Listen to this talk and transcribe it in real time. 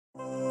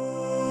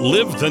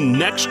Live the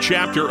next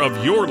chapter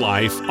of your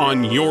life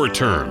on your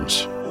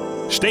terms.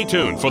 Stay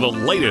tuned for the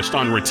latest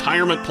on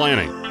retirement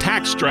planning,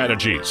 tax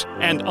strategies,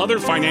 and other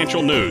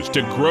financial news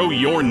to grow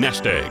your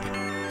nest egg.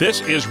 This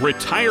is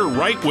Retire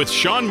Right with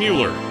Shawn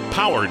Mueller,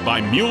 powered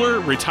by Mueller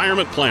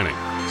Retirement Planning.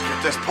 Let's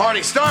get this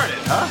party started,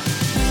 huh?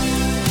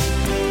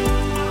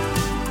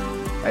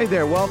 Hey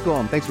there,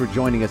 welcome. Thanks for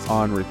joining us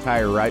on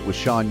Retire Right with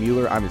Shawn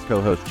Mueller. I'm his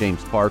co-host,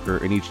 James Parker,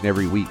 and each and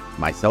every week,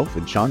 myself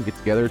and Shawn get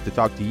together to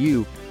talk to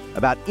you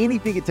about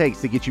anything it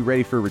takes to get you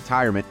ready for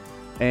retirement.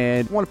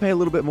 And I want to pay a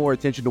little bit more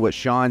attention to what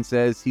Shawn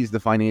says. He's the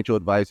financial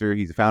advisor.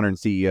 He's the founder and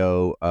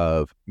CEO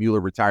of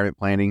Mueller Retirement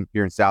Planning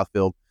here in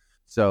Southfield.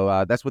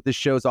 So that's what this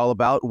show is all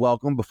about.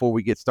 Welcome. Before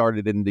we get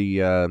started in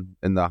the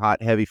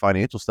hot, heavy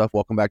financial stuff,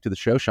 welcome back to the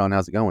show, Shawn.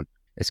 How's it going?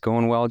 It's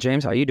going well,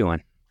 James. How you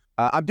doing?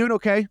 I'm doing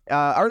okay.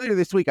 Earlier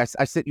this week, I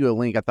sent you a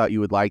link. I thought you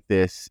would like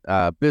this.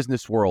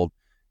 Business World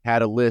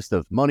had a list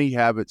of money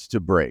habits to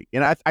break.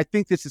 And I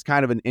think this is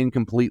kind of an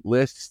incomplete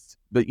list,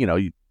 but, you know,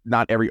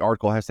 not every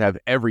article has to have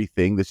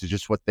everything. This is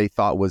just what they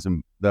thought was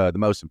the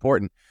most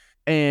important.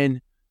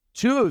 And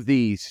two of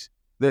these,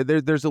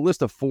 there's a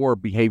list of 4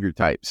 behavior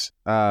types.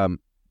 2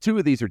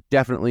 of these are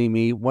definitely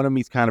me. One of them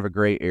is kind of a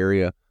gray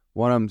area.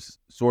 One of them's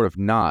sort of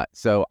not.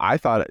 So I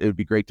thought it would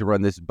be great to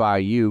run this by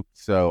you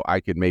so I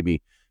could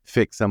maybe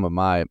fix some of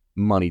my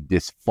money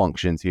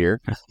dysfunctions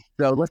here.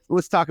 So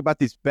let's talk about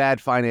these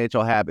bad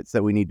financial habits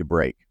that we need to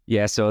break.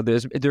 Yeah, so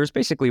there's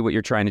basically what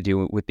you're trying to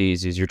do with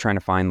these is you're trying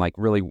to find like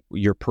really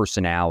your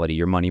personality,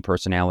 your money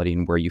personality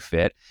and where you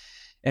fit.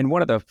 And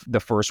one of the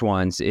first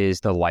ones is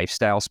the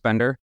lifestyle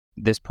spender.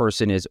 This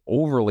person is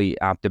overly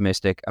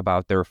optimistic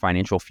about their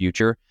financial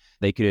future.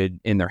 They could,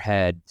 in their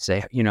head,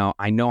 say, you know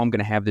I'm going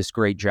to have this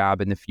great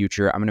job in the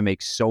future. I'm going to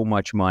make so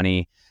much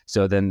money.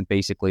 So then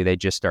basically they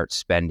just start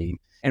spending.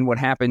 And what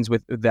happens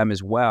with them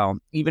as well,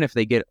 even if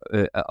they get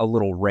a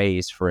little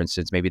raise, for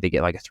instance, maybe they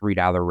get like a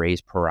 $3 raise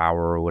per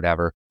hour or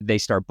whatever, they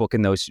start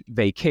booking those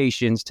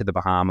vacations to the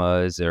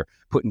Bahamas or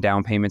putting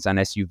down payments on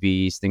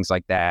SUVs, things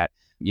like that.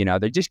 You know,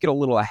 they just get a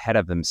little ahead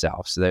of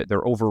themselves.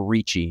 They're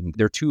overreaching.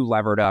 They're too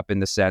levered up in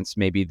the sense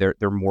maybe their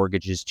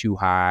mortgage is too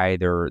high,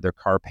 their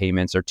car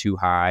payments are too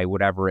high,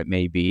 whatever it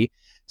may be.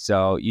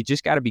 So you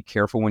just got to be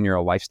careful when you're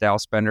a lifestyle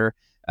spender.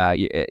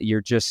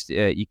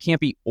 You can't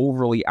be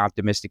overly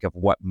optimistic of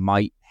what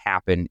might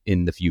happen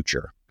in the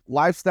future.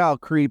 Lifestyle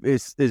creep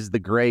is the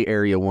gray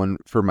area one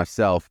for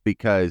myself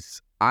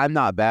because I'm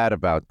not bad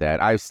about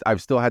that.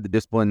 I've still had the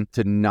discipline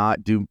to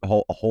not do a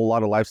whole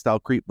lot of lifestyle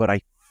creep, but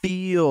I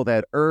feel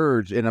that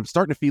urge and I'm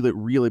starting to feel it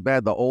really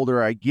bad. The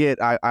older I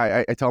get,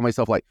 I tell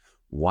myself like,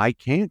 why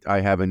can't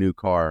I have a new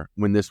car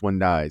when this one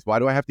dies? Why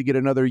do I have to get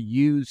another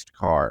used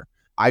car?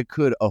 I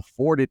could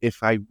afford it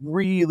if I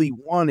really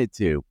wanted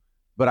to,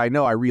 but I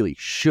know I really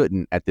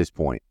shouldn't at this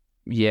point.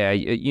 Yeah,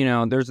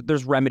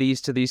 there's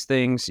remedies to these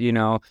things,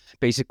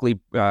 basically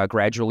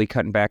gradually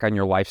cutting back on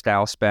your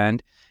lifestyle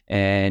spend.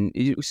 And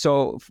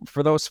so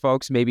for those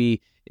folks,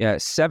 maybe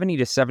 70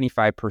 to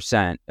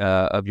 75%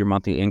 of your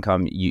monthly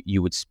income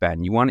you would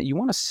spend. You want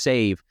to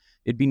save.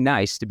 It'd be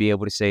nice to be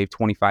able to save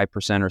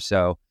 25% or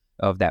so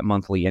of that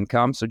monthly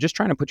income. So just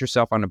trying to put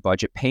yourself on a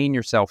budget, paying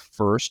yourself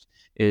first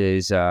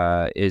is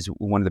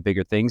one of the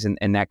bigger things.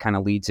 And that kind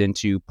of leads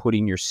into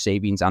putting your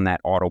savings on that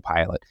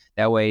autopilot.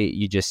 That way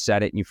you just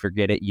set it and you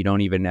forget it. You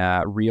don't even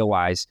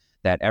realize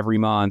that every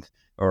month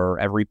or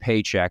every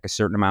paycheck, a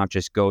certain amount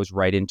just goes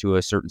right into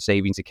a certain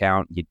savings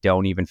account. You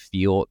don't even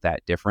feel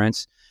that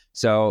difference.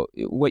 So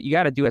what you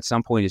got to do at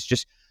some point is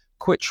just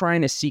quit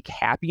trying to seek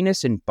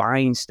happiness in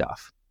buying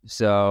stuff.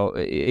 So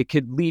it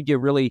could leave you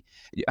really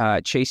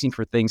chasing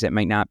for things that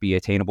might not be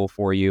attainable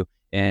for you.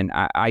 And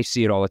I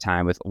see it all the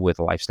time with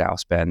lifestyle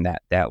spend,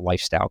 that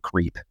lifestyle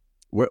creep.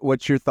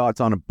 What's your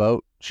thoughts on a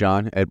boat,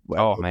 Shawn?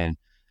 Oh, man.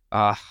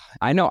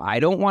 I know I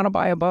don't want to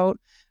buy a boat.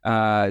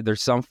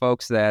 There's some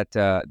folks that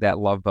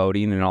love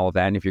boating and all of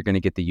that. And if you're going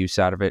to get the use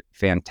out of it,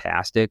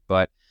 fantastic.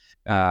 But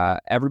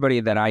everybody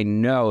that I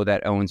know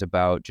that owns a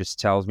boat just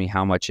tells me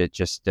how much it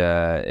just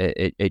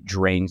it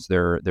drains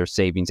their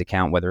savings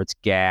account, whether it's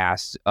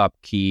gas,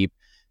 upkeep.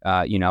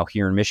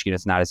 Here in Michigan,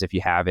 it's not as if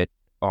you have it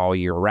all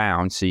year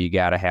round. So you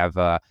got to have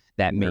that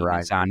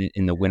maintenance on it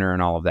in the winter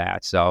and all of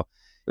that. So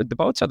the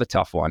boats are the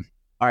tough one.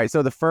 All right.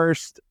 So the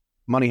first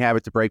money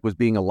habit to break was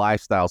being a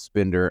lifestyle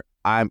spender.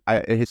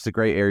 It hits the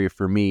gray area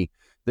for me.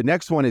 The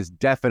next one is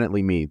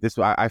definitely me.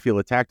 I feel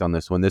attacked on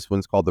this one. This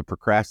one's called the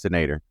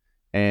procrastinator.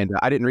 And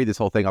I didn't read this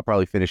whole thing. I'll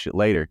probably finish it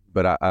later,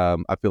 but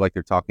I feel like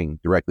they're talking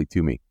directly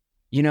to me.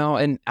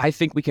 And I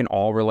think we can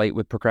all relate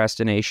with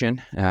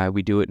procrastination.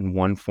 We do it in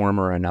one form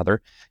or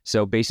another.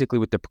 So basically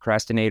with the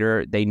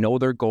procrastinator, they know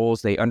their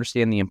goals, they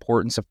understand the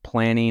importance of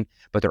planning,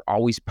 but they're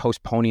always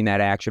postponing that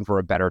action for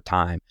a better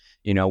time.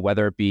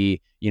 Whether it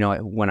be,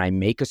 when I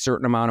make a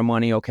certain amount of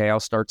money, okay, I'll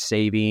start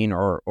saving,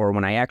 or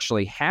when I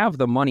actually have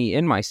the money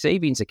in my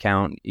savings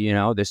account,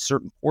 this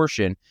certain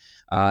portion,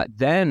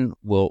 then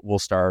we'll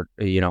start,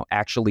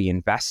 actually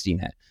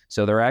investing it.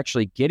 So they're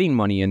actually getting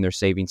money in their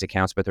savings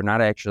accounts, but they're not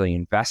actually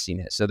investing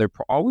it. So they're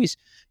always,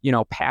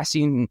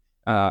 passing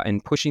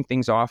and pushing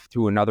things off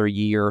through another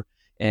year.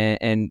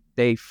 And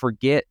they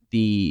forget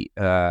the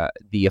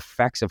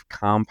effects of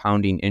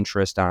compounding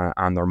interest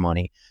on their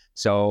money.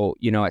 So,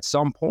 at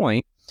some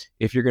point,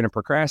 if you're going to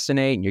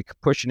procrastinate and you're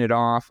pushing it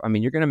off, I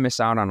mean, you're going to miss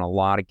out on a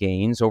lot of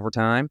gains over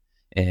time.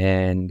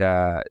 And,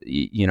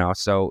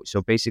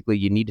 so basically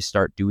you need to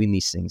start doing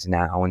these things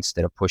now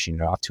instead of pushing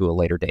it off to a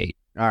later date.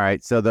 All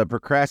right. So the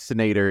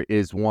procrastinator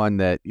is one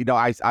that,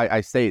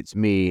 I say it's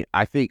me.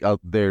 I think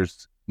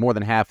there's more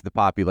than half of the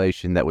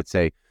population that would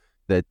say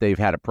that they've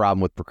had a problem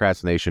with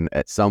procrastination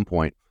at some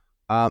point.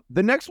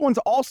 The next one's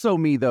also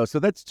me, though. So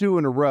that's 2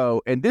 in a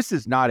row. And this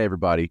is not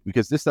everybody,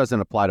 because this doesn't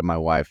apply to my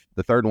wife.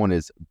 The third one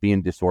is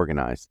being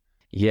disorganized.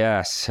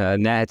 Yes.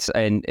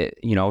 And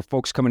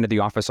folks come into the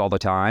office all the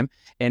time,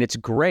 and it's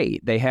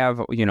great. They have,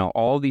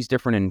 all these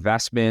different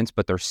investments,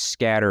 but they're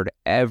scattered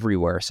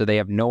everywhere. So they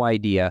have no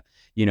idea,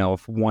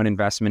 if one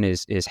investment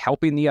is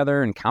helping the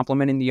other and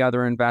complementing the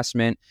other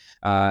investment.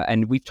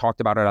 And we've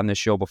talked about it on this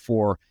show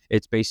before.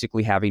 It's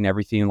basically having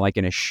everything like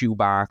in a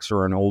shoebox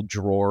or an old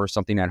drawer or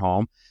something at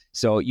home.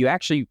 So you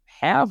actually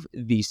have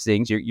these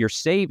things, you're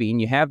saving,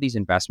 you have these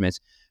investments,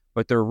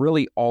 but they're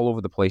really all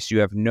over the place. You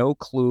have no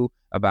clue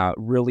about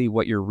really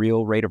what your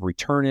real rate of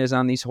return is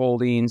on these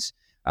holdings.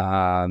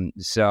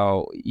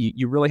 So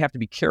you really have to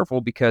be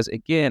careful, because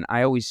again,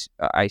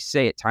 I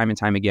say it time and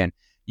time again,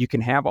 you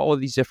can have all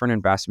of these different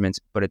investments,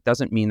 but it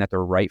doesn't mean that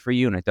they're right for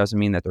you, and it doesn't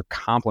mean that they're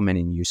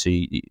complementing you. So,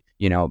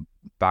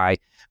 by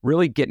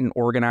really getting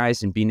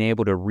organized and being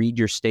able to read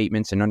your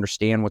statements and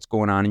understand what's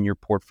going on in your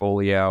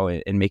portfolio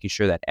and making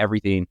sure that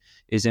everything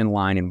is in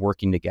line and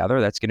working together,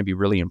 that's going to be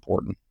really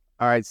important.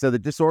 All right. So the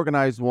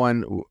disorganized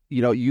one,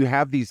 you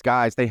have these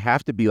guys, they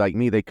have to be like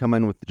me. They come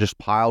in with just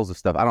piles of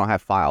stuff. I don't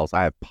have files.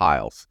 I have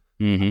piles.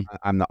 Mm-hmm.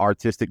 I'm the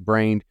artistic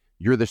brain.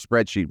 You're the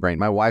spreadsheet brain.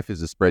 My wife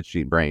is the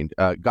spreadsheet brain.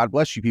 God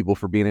bless you people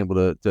for being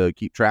able to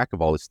keep track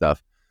of all this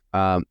stuff.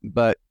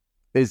 But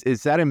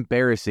is that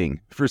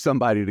embarrassing for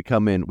somebody to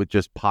come in with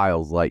just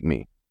piles like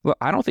me? Well,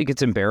 I don't think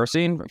it's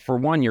embarrassing. For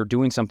one, you're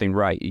doing something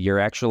right. You're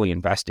actually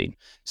investing.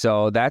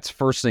 So that's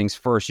first things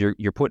first.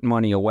 You're putting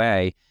money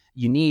away.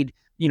 You need,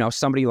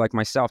 somebody like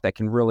myself that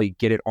can really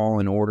get it all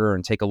in order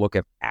and take a look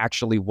at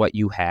actually what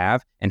you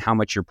have and how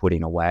much you're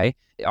putting away.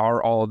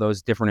 Are all of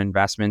those different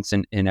investments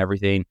and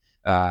everything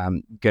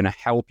going to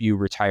help you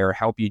retire,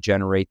 help you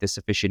generate the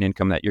sufficient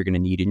income that you're going to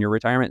need in your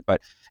retirement?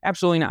 But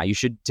absolutely not. You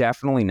should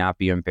definitely not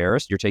be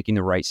embarrassed. You're taking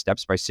the right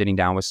steps by sitting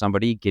down with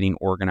somebody, getting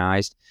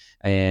organized,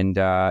 and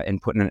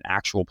putting an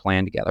actual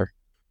plan together.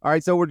 All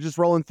right, so we're just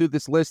rolling through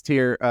this list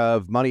here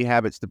of money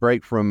habits to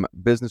break from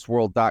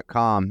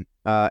businessworld.com.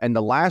 And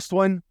the last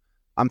one,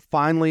 I'm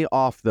finally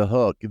off the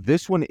hook.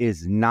 This one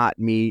is not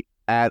me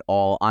at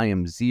all. I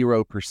am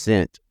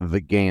 0%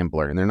 the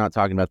gambler. And they're not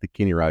talking about the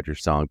Kenny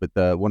Rogers song,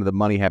 but one of the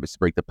money habits to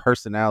break, the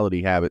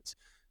personality habits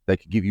that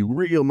could give you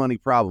real money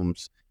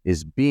problems,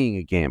 is being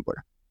a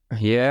gambler.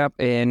 Yeah.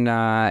 And,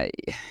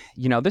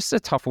 this is a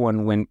tough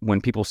one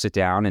when people sit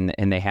down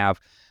and they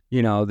have,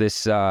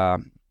 this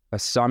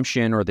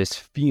assumption or this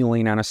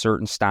feeling on a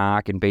certain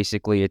stock, and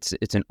basically it's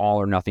an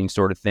all or nothing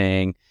sort of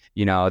thing.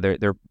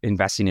 They're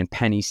investing in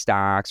penny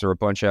stocks or a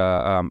bunch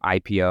of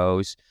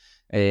IPOs,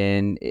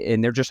 and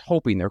they're just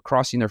hoping, they're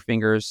crossing their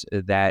fingers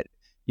that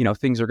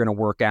things are going to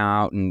work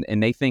out,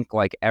 and they think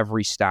like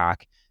every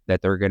stock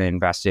that they're going to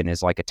invest in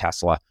is like a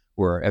Tesla,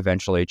 where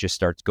eventually it just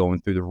starts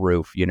going through the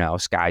roof.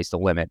 Sky's the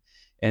limit.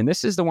 And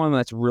this is the one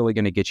that's really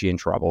going to get you in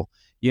trouble.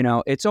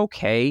 It's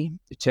okay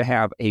to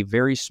have a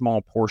very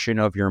small portion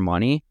of your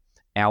money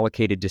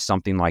allocated to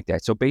something like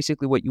that. So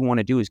basically what you want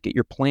to do is get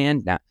your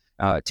plan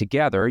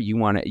together. You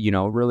want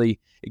to, really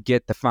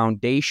get the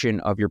foundation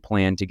of your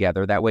plan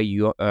together. That way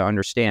you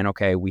understand,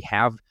 okay, we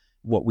have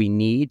what we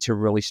need to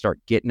really start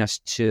getting us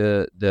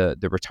to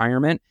the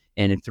retirement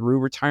and through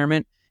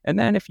retirement. And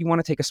then if you want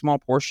to take a small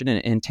portion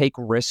and take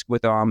risk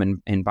with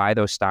them and buy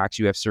those stocks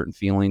you have certain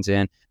feelings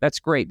in, that's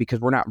great, because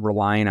we're not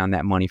relying on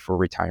that money for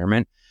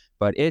retirement.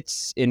 But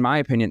it's, in my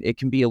opinion, it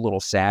can be a little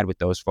sad with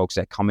those folks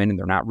that come in and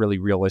they're not really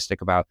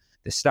realistic about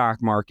the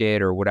stock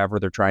market or whatever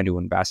they're trying to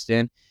invest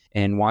in,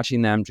 and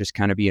watching them just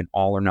kind of be an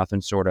all or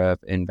nothing sort of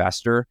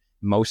investor.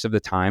 Most of the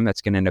time,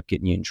 that's going to end up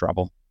getting you in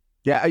trouble.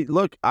 Yeah,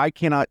 look, I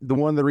cannot.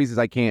 One of the reasons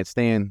I can't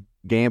stand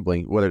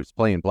gambling, whether it's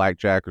playing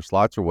blackjack or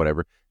slots or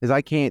whatever, is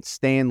I can't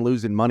stand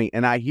losing money.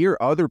 And I hear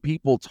other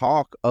people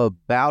talk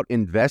about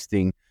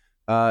investing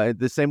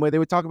the same way they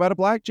would talk about a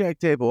blackjack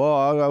table.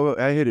 Oh,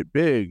 I hit it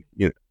big.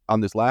 On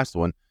this last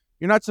one,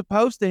 you're not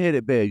supposed to hit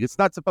it big. It's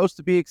not supposed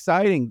to be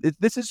exciting.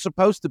 This is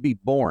supposed to be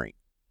boring.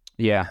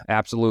 Yeah,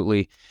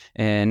 absolutely.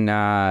 And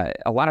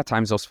a lot of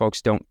times those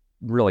folks don't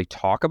really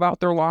talk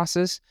about their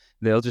losses.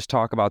 They'll just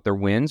talk about their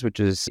wins, which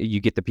is, you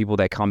get the people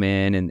that come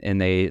in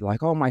and they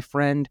like, oh, my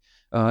friend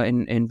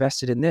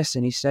invested in this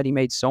and he said he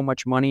made so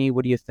much money.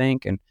 What do you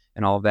think? And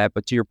all of that.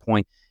 But to your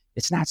point,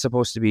 it's not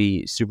supposed to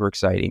be super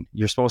exciting.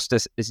 You're supposed to,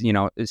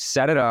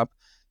 set it up,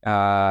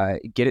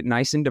 get it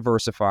nice and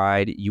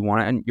diversified. You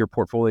want your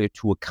portfolio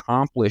to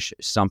accomplish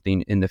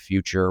something in the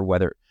future,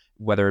 whether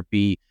it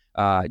be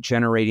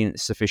generating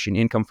sufficient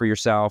income for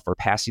yourself or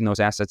passing those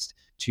assets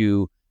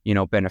to,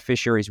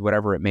 beneficiaries,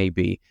 whatever it may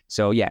be.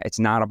 So yeah, it's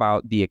not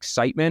about the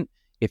excitement.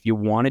 If you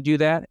want to do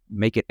that,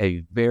 make it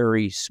a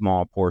very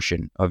small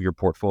portion of your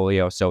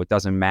portfolio. So it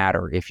doesn't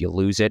matter if you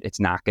lose it.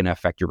 It's not going to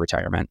affect your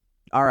retirement.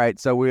 All right.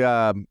 So we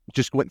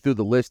just went through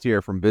the list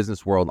here from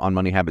Business World on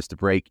Money Habits to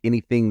Break.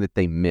 Anything that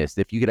they missed?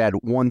 If you could add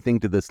one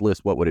thing to this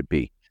list, what would it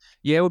be?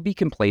 Yeah, it would be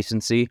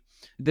complacency.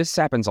 This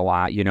happens a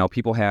lot.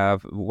 People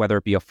have, whether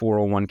it be a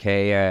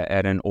 401k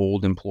at an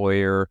old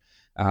employer,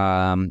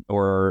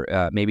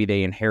 or maybe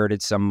they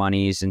inherited some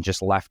monies and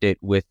just left it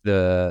with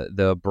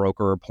the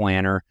broker or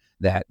planner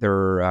that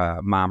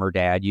their mom or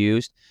dad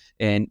used.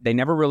 And they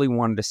never really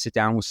wanted to sit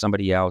down with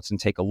somebody else and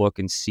take a look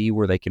and see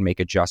where they can make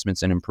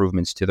adjustments and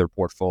improvements to their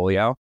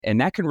portfolio. And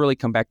that can really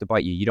come back to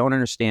bite you. You don't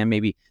understand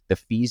maybe the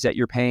fees that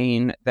you're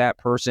paying that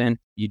person.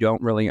 You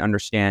don't really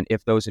understand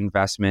if those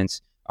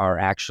investments are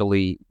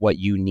actually what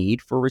you need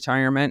for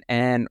retirement.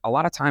 And a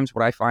lot of times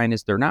what I find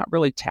is they're not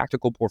really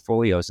tactical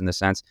portfolios, in the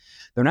sense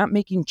they're not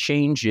making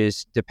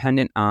changes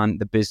dependent on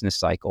the business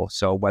cycle.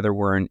 So whether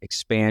we're in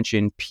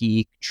expansion,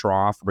 peak,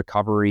 trough,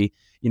 recovery,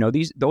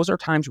 those are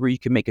times where you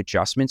can make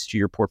adjustments to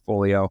your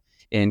portfolio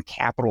and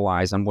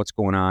capitalize on what's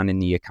going on in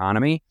the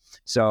economy.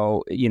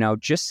 So,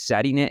 just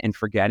setting it and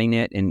forgetting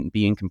it and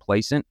being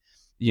complacent,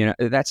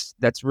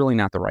 that's really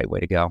not the right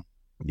way to go.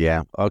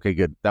 Yeah. Okay,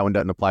 good. That one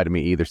doesn't apply to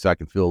me either, so I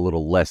can feel a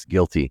little less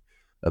guilty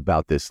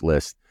about this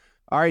list.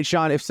 All right,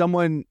 Shawn, if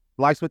someone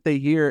likes what they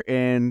hear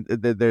and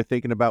they're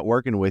thinking about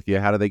working with you,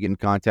 how do they get in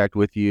contact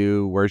with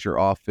you? Where's your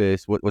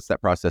office? What's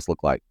that process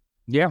look like?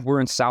 Yeah, we're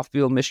in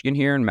Southfield, Michigan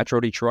here in Metro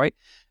Detroit,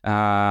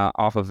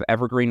 off of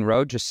Evergreen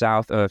Road, just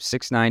south of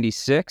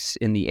 696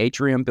 in the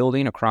Atrium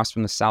building across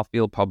from the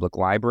Southfield Public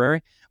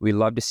Library. We'd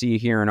love to see you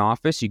here in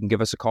office. You can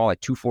give us a call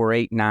at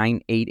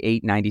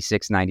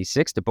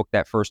 248-988-9696 to book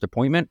that first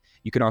appointment.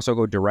 You can also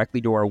go directly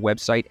to our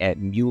website at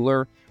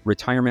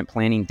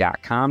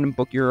MuellerRetirementPlanning.com and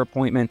book your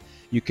appointment.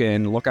 You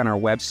can look on our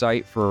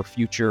website for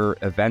future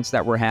events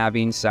that we're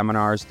having,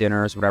 seminars,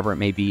 dinners, whatever it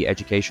may be,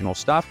 educational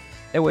stuff.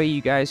 That way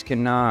you guys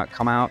can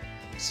come out,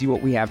 see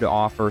what we have to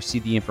offer, see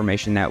the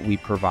information that we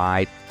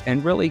provide,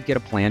 and really get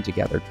a plan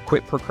together.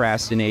 Quit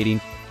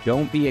procrastinating.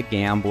 Don't be a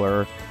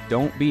gambler.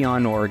 Don't be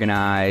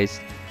unorganized.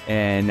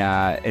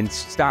 And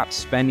stop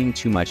spending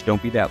too much.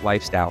 Don't be that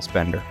lifestyle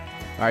spender.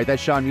 All right,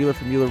 that's Shawn Mueller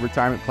from Mueller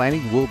Retirement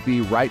Planning. We'll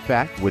be right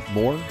back with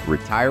more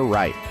Retire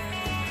Right.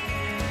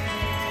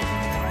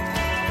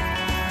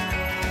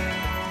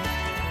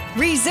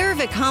 Reserve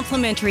a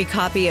complimentary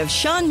copy of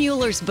Shawn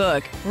Mueller's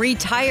book,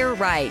 Retire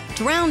Right,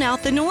 Drown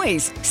Out the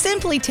Noise.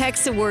 Simply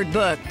text the word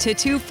book to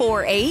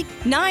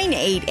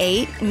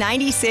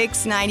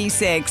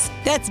 248-988-9696.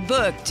 That's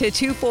book to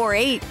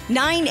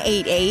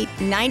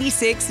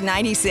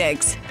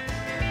 248-988-9696.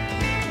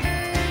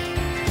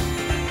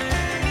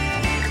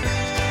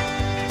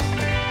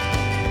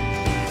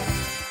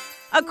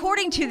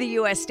 According to the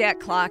U.S. debt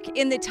clock,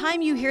 in the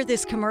time you hear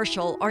this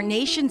commercial, our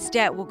nation's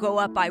debt will go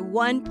up by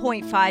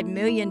 $1.5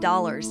 million.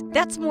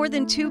 That's more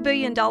than $2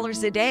 billion a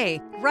day.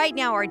 Right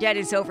now, our debt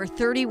is over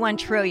 $31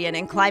 trillion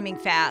and climbing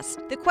fast.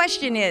 The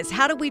question is,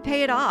 how do we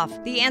pay it off?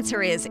 The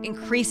answer is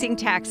increasing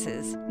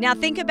taxes. Now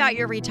think about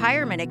your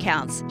retirement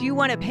accounts. Do you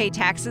want to pay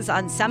taxes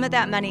on some of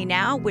that money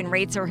now when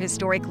rates are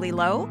historically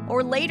low,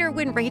 or later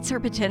when rates are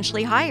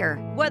potentially higher?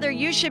 Whether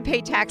you should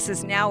pay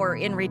taxes now or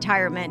in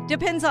retirement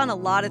depends on a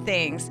lot of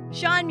things.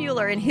 Shawn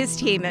Mueller and his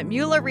team at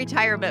Mueller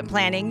Retirement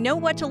Planning know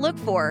what to look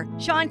for.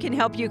 Shawn can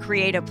help you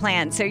create a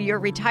plan so your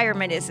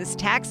retirement is as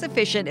tax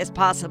efficient as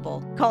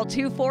possible. Call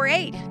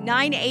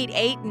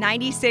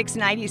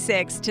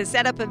 248-988-9696 to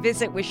set up a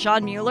visit with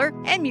Shawn Mueller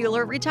and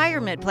Mueller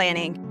Retirement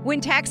Planning.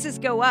 When taxes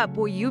go up,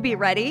 will you be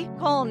ready?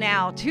 Call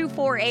now,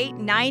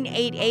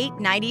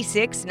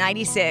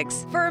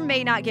 248-988-9696. Firm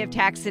may not give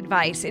tax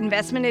advice.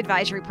 Investment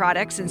advisory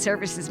products and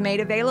services made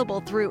available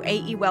through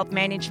AE Wealth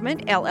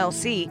Management,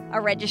 LLC,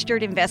 a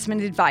registered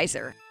investment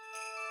advisor.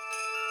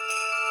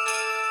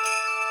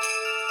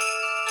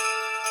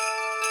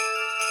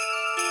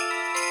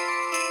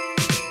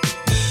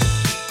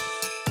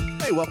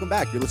 Hey, welcome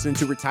back. You're listening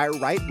to Retire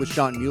Right with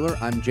Shawn Mueller.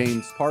 I'm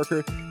James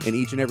Parker, and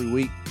each and every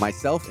week,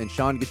 myself and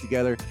Shawn get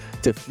together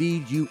to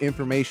feed you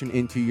information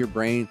into your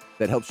brain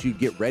that helps you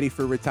get ready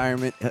for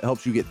retirement,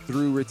 helps you get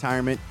through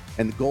retirement.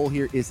 And the goal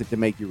here isn't to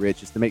make you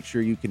rich, it's to make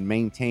sure you can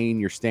maintain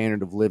your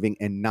standard of living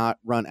and not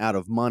run out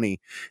of money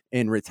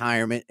in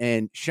retirement.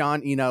 And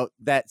Shawn,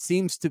 that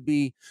seems to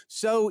be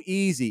so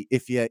easy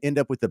if you end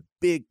up with a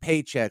big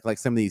paycheck like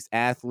some of these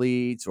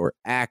athletes or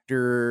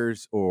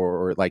actors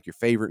or like your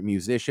favorite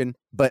musician.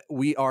 But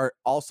we are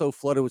also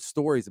flooded with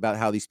stories about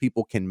how these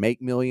people can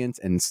make millions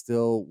and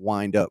still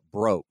wind up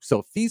broke. So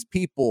if these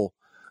people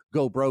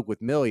go broke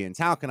with millions,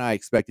 how can I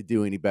expect to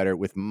do any better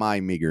with my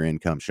meager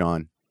income,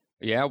 Shawn?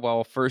 Yeah,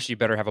 well, first you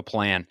better have a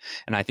plan.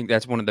 And I think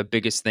that's one of the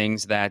biggest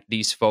things that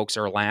these folks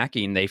are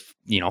lacking.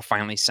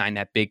 Finally signed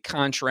that big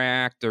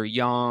contract. They're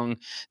young.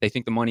 They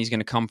think the money's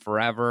going to come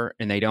forever,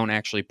 and they don't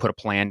actually put a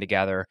plan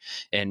together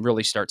and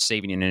really start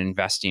saving and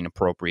investing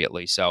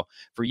appropriately. So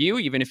for you,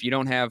 even if you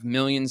don't have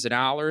millions of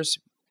dollars,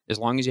 as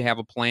long as you have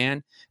a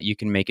plan, you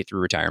can make it through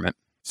retirement.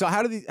 So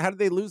how do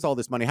they lose all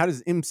this money? How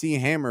does MC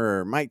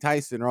Hammer, Mike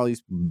Tyson, or all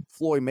these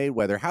Floyd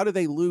Mayweather, how do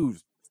they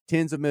lose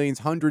tens of millions,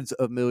 hundreds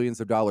of millions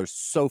of dollars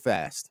so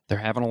fast? They're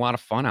having a lot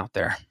of fun out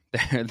there.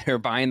 They're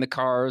buying the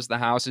cars, the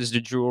houses, the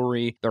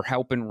jewelry. They're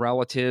helping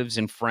relatives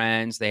and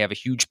friends. They have a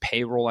huge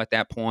payroll at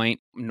that point.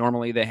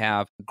 Normally, they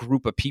have a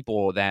group of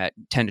people that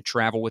tend to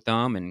travel with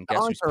them. And guess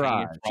who's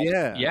paying?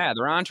 Yeah,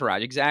 their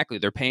entourage. Exactly.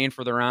 They're paying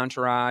for their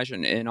entourage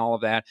and all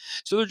of that.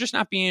 So they're just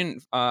not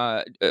being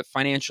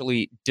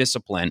financially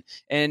disciplined.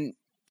 And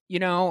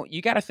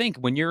you got to think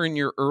when you're in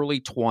your early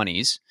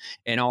 20s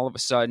and all of a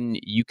sudden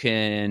you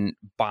can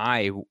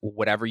buy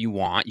whatever you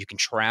want, you can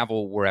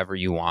travel wherever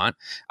you want.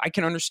 I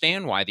can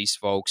understand why these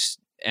folks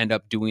end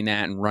up doing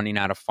that and running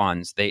out of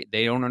funds. They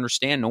don't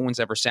understand. No one's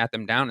ever sat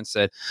them down and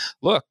said,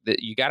 look,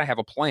 you got to have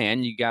a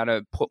plan. You got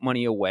to put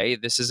money away.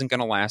 This isn't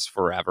going to last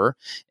forever,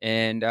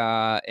 and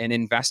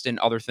invest in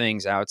other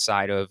things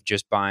outside of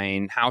just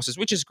buying houses,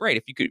 which is great.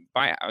 If you could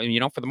buy,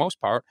 for the most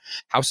part,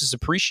 houses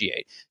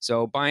appreciate.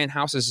 So buying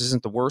houses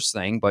isn't the worst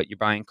thing, but you're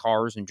buying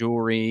cars and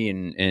jewelry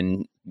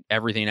and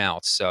everything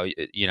else. So,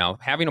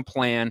 having a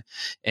plan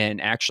and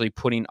actually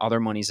putting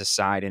other monies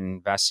aside and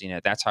investing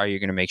it, that's how you're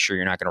going to make sure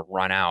you're not going to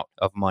run out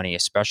of money,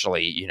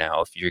 especially,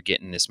 if you're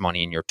getting this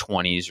money in your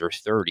 20s or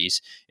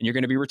 30s and you're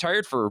going to be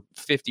retired for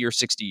 50 or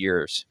 60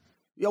 years.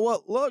 Yeah,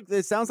 well, look,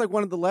 it sounds like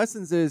one of the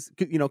lessons is,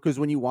 because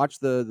when you watch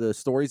the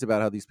stories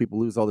about how these people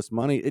lose all this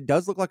money, it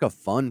does look like a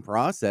fun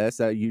process.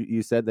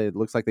 You said that it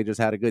looks like they just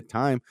had a good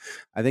time.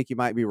 I think you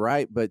might be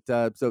right. But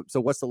so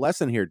what's the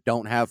lesson here?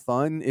 Don't have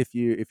fun if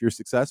you're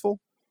successful?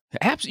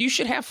 You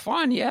should have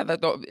fun. Yeah,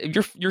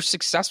 you're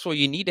successful.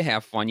 You need to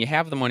have fun. You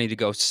have the money to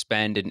go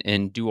spend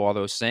and do all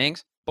those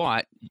things,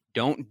 but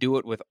don't do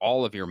it with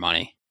all of your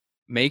money.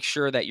 Make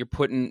sure that you're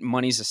putting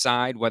monies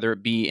aside, whether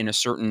it be in a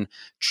certain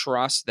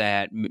trust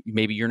that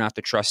maybe you're not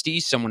the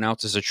trustee, someone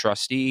else is a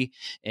trustee,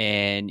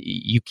 and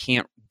you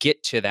can't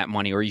get to that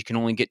money, or you can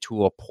only get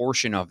to a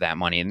portion of that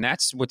money. And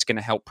that's what's going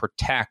to help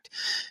protect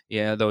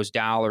those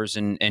dollars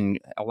and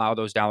allow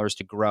those dollars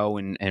to grow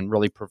and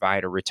really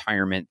provide a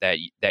retirement that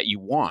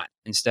you want,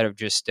 instead of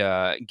just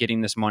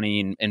getting this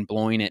money and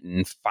blowing it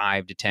in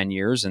 5 to 10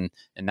 years. And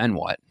then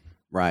what?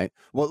 Right.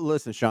 Well,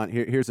 listen, Shawn,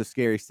 here's a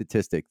scary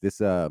statistic. This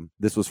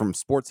was from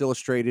Sports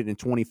Illustrated in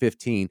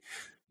 2015.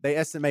 They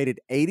estimated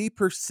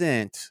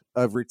 80%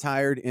 of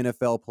retired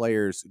NFL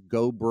players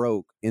go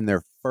broke in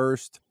their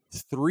first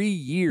 3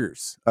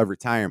 years of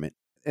retirement.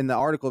 In the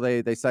article,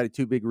 they cited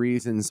two big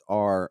reasons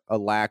are a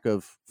lack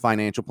of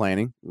financial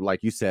planning.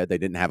 Like you said, they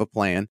didn't have a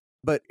plan.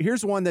 But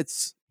here's one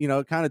that's,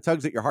 kind of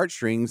tugs at your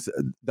heartstrings.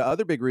 The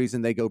other big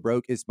reason they go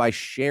broke is by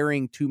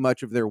sharing too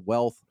much of their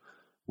wealth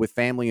with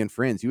family and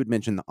friends. You had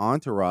mentioned the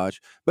entourage,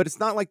 but it's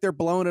not like they're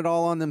blowing it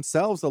all on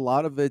themselves. A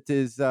lot of it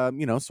is,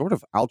 sort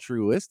of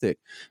altruistic.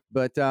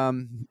 But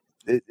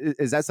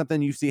is that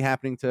something you see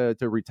happening to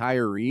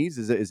retirees?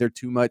 Is there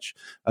too much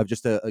of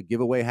just a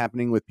giveaway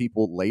happening with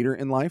people later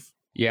in life?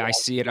 Yeah, I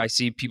see it. I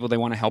see people, they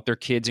want to help their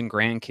kids and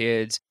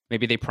grandkids.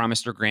 Maybe they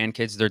promised their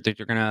grandkids they're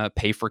going to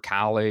pay for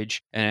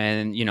college,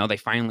 and, they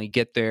finally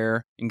get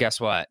there. And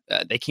guess what?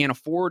 They can't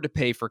afford to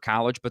pay for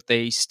college, but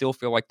they still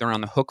feel like they're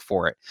on the hook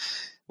for it.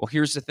 Well,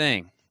 here's the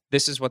thing.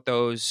 This is what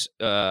those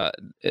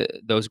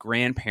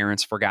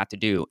grandparents forgot to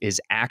do,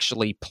 is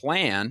actually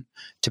plan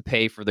to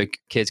pay for the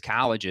kids'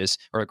 colleges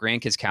or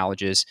grandkids'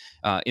 colleges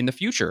in the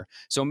future.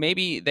 So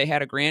maybe they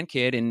had a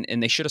grandkid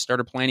and they should have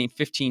started planning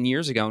 15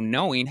 years ago,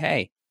 knowing,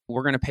 hey,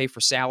 we're going to pay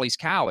for Sally's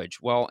college.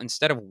 Well,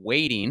 instead of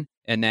waiting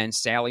and then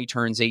Sally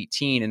turns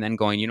 18 and then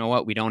going, you know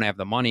what, we don't have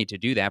the money to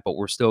do that, but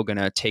we're still going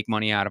to take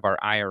money out of our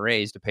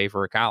IRAs to pay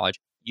for a college.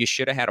 You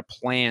should have had a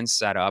plan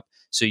set up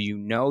so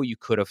you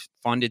could have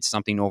funded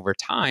something over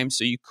time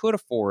so you could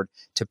afford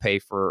to pay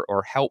for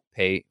or help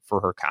pay for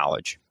her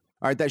college.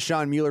 All right, that's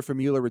Shawn Mueller from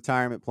Mueller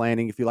Retirement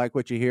Planning. If you like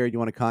what you hear, you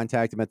want to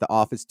contact him at the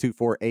office,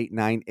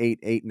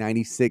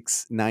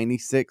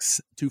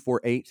 248-988-9696,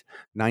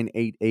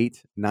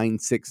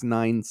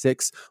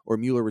 248-988-9696, or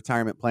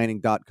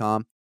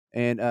MuellerRetirementPlanning.com.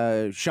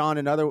 And Shawn,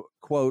 another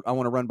quote I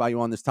want to run by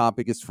you on this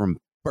topic is from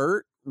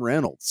Burt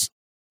Reynolds.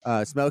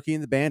 Smokey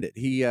and the Bandit.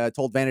 He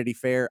told Vanity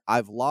Fair,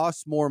 "I've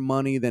lost more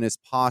money than is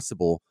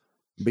possible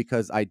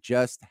because I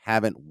just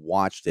haven't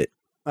watched it."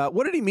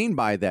 What did he mean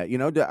by that?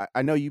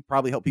 I know you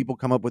probably help people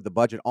come up with the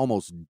budget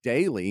almost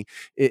daily.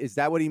 Is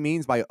that what he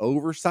means by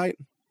oversight?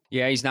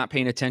 Yeah, he's not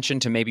paying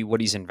attention to maybe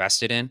what he's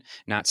invested in,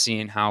 not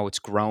seeing how it's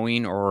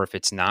growing or if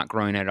it's not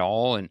growing at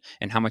all, and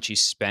how much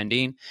he's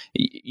spending.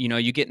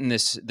 you get in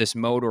this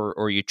mode,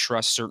 or you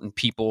trust certain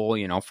people,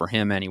 for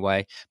him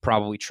anyway,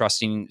 probably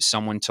trusting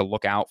someone to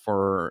look out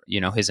for,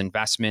 his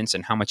investments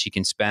and how much he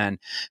can spend.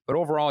 But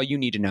overall, you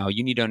need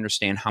to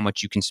understand how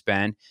much you can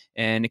spend.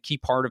 And a key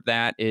part of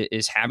that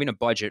is having a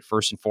budget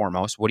first and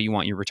foremost. What do you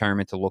want your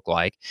retirement to look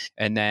like?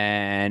 And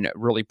then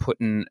really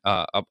putting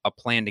a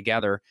plan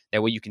together.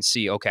 That way you can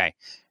see, okay,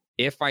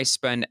 if I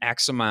spend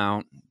X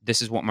amount,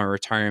 this is what my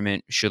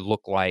retirement should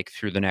look like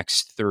through the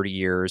next 30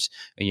 years,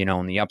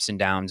 in the ups and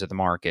downs of the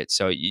market.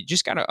 So you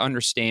just got to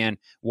understand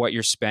what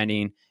you're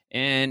spending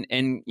and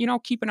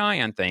keep an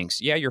eye on things.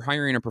 Yeah, you're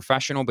hiring a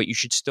professional, but you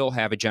should still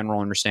have a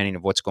general understanding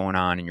of what's going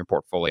on in your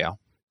portfolio.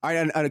 All right,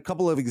 and a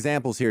couple of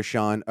examples here,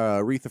 Shawn.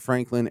 Aretha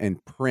Franklin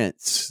and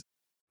Prince.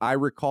 I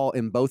recall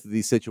in both of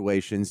these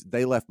situations,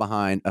 they left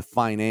behind a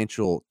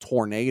financial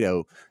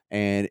tornado.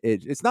 And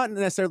it's not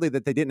necessarily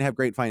that they didn't have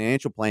great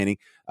financial planning.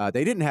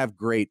 They didn't have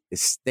great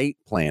estate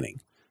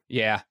planning.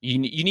 Yeah, you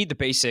need the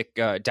basic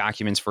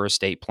documents for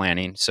estate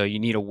planning. So you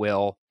need a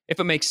will. If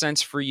it makes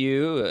sense for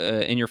you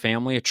in your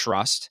family, a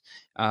trust,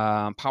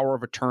 power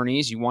of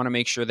attorneys. You want to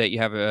make sure that you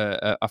have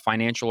a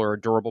financial or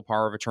a durable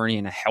power of attorney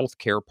and a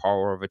healthcare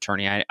power of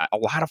attorney. A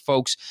lot of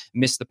folks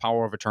miss the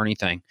power of attorney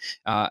thing.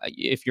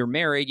 If you're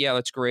married, yeah,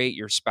 that's great.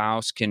 Your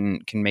spouse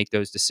can make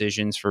those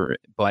decisions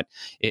but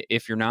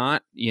if you're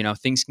not,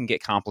 things can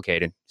get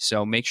complicated.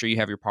 So make sure you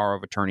have your power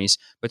of attorneys.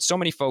 But so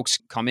many folks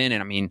come in,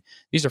 and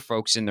these are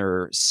folks in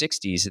their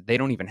 60s. They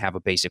don't even have a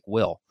basic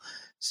will.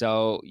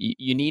 So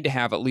you need to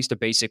have at least a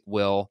basic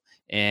will,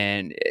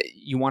 and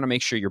you want to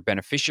make sure your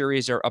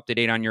beneficiaries are up to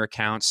date on your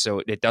accounts. So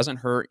it doesn't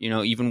hurt,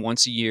 even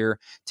once a year,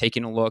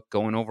 taking a look,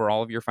 going over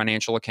all of your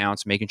financial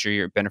accounts, making sure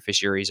your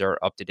beneficiaries are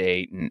up to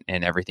date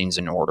and everything's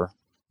in order.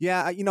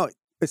 Yeah,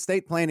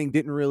 estate planning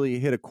didn't really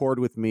hit a chord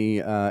with me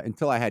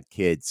until I had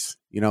kids.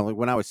 Like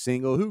when I was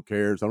single, who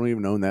cares? I don't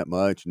even own that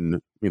much.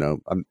 And,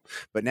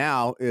 but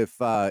now if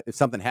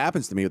something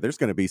happens to me, there's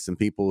going to be some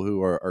people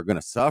who are going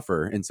to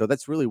suffer. And so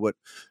that's really what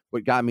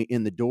got me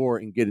in the door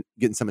and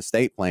getting some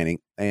estate planning.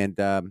 And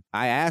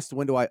I asked,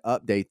 when do I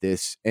update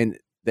this? And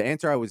the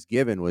answer I was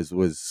given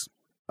was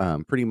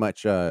pretty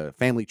much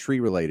family tree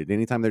related.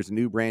 Anytime there's a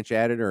new branch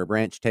added or a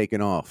branch taken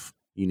off,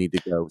 you need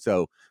to go.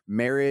 So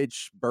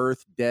marriage,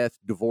 birth, death,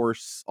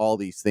 divorce, all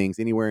these things,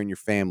 anywhere in your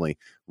family,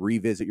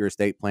 revisit your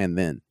estate plan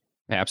then.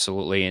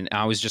 Absolutely. And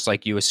I was just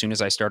like you. As soon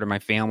as I started my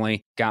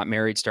family, got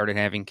married, started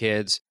having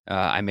kids,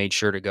 I made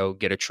sure to go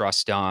get a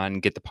trust done,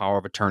 get the power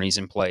of attorneys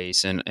in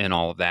place and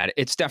all of that.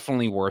 It's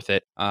definitely worth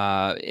it.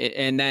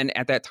 And then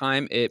at that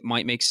time, it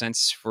might make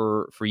sense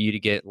for you to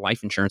get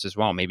life insurance as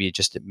well. Maybe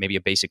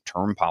a basic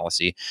term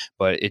policy.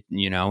 But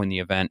in the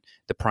event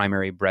the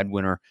primary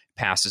breadwinner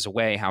passes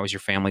away, how is your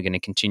family going to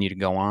continue to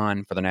go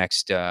on for the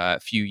next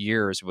few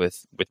years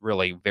with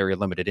really very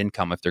limited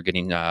income if they're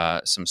getting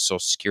some Social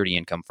Security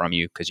income from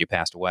you because you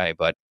passed away?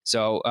 But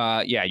so,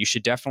 you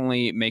should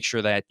definitely make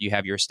sure that you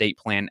have your estate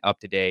plan up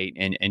to date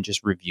and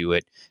just review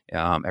it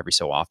every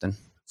so often.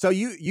 So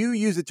you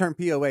use the term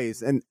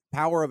POAs, and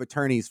power of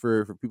attorneys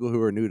for people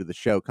who are new to the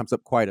show comes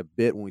up quite a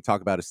bit when we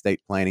talk about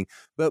estate planning.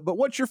 But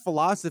what's your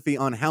philosophy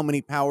on how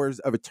many powers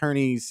of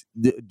attorneys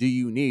do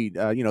you need?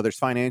 There's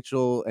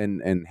financial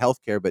and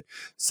healthcare, but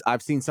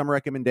I've seen some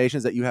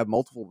recommendations that you have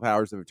multiple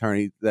powers of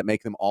attorney that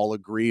make them all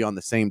agree on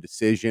the same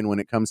decision when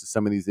it comes to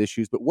some of these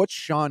issues. But what's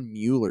Shawn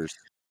Mueller's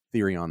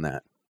theory on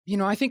that?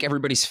 I think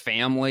everybody's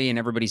family and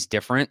everybody's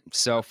different.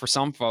 So for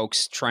some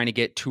folks, trying to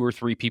get 2 or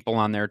 3 people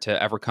on there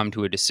to ever come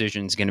to a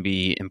decision is going to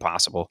be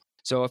impossible.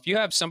 So if you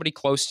have somebody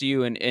close to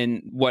you,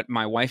 and what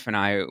my wife and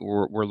I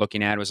were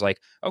looking at was like,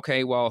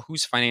 okay, well,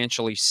 who's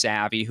financially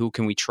savvy? Who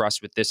can we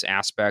trust with this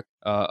aspect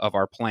of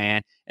our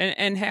plan?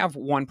 And have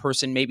one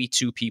person, maybe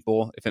 2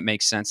 people, if it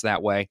makes sense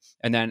that way.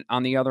 And then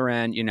on the other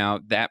end,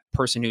 that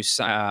person who's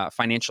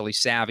financially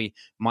savvy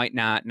might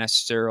not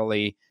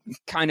necessarily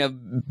kind of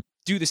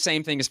do the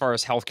same thing as far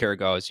as healthcare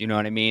goes. You know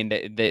what I mean?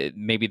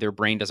 Maybe their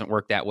brain doesn't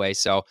work that way.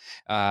 So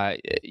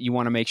you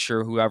want to make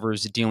sure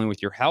whoever's dealing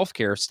with your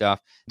healthcare stuff,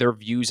 their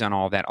views on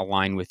all that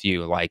align with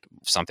you. Like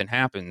if something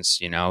happens,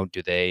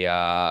 do they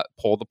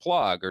pull the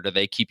plug or do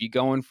they keep you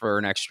going for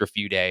an extra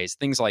few days?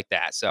 Things like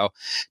that. So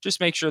just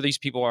make sure these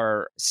people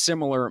are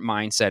similar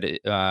mindset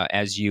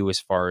as you as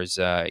far as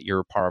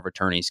your power of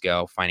attorneys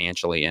go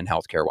financially and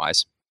healthcare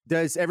wise.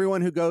 Does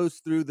everyone who goes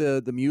through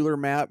the Mueller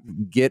map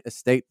get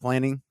estate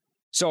planning?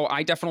 So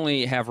I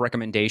definitely have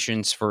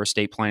recommendations for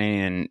estate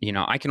planning, and,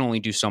 I can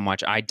only do so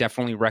much. I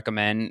definitely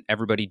recommend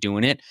everybody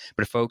doing it,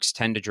 but folks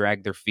tend to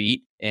drag their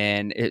feet,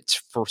 and it's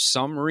for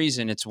some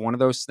reason, it's one of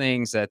those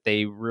things that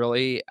they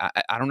really,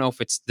 I don't know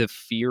if it's the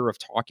fear of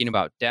talking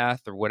about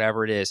death or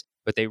whatever it is,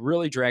 but they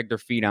really drag their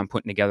feet on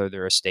putting together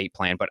their estate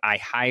plan. But I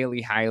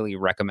highly, highly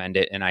recommend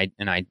it. And I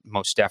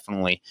most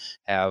definitely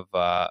have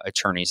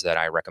attorneys that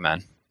I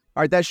recommend.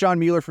 All right. That's Shawn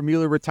Mueller from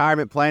Mueller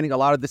Retirement Planning. A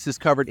lot of this is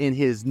covered in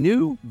his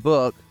new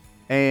book.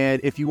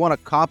 And if you want a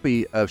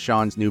copy of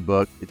Shawn's new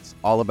book, it's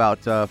all about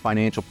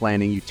financial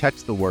planning. You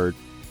text the word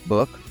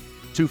book,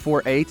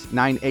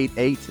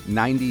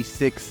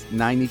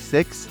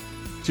 248-988-9696.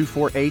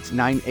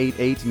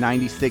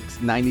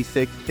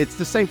 248-988-9696. It's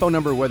the same phone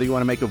number whether you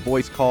want to make a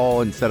voice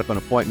call and set up an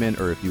appointment,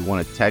 or if you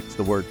want to text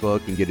the word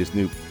book and get his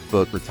new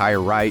book,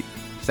 Retire Right.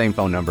 Same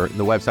phone number.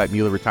 The website,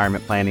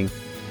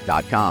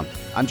 MuellerRetirementPlanning.com.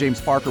 I'm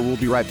James Parker. We'll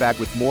be right back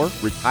with more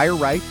Retire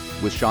Right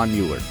with Shawn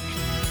Mueller.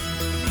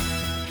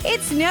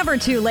 It's never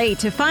too late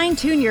to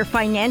fine-tune your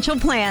financial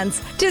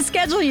plans. To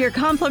schedule your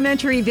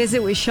complimentary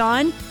visit with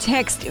Shawn,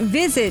 text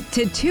VISIT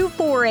to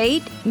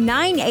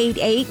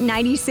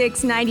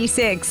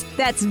 248-988-9696.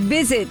 That's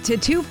VISIT to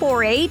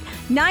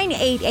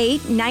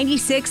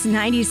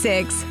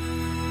 248-988-9696.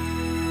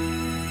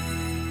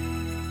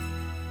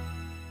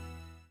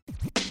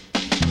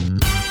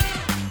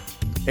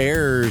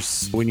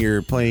 Errors when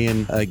you're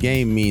playing a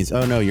game means,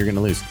 oh no, you're going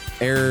to lose.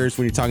 Errors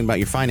when you're talking about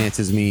your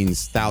finances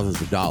means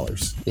thousands of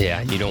dollars. Yeah,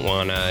 you don't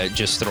want to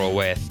just throw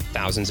away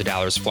thousands of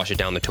dollars, flush it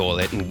down the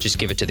toilet, and just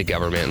give it to the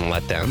government and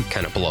let them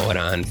kind of blow it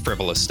on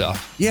frivolous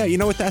stuff. Yeah, you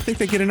know what? I think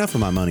they get enough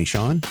of my money,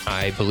 Shawn.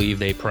 I believe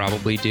they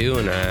probably do,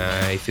 and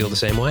I feel the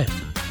same way.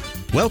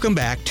 Welcome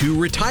back to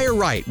Retire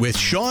Right with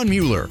Shawn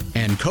Mueller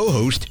and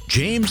co-host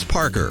James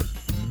Parker.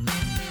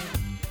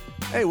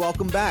 Hey,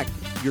 welcome back.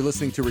 You're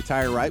listening to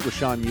Retire Right with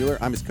Shawn Mueller.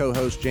 I'm his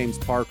co-host, James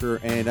Parker,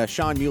 and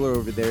Shawn Mueller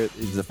over there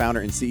is the founder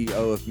and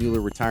CEO of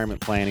Mueller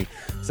Retirement Planning.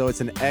 So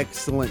it's an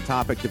excellent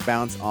topic to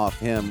bounce off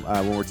him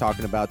when we're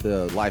talking about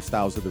the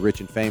lifestyles of the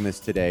rich and famous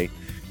today.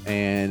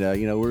 And,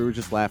 we were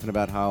just laughing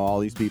about how all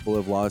these people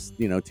have lost,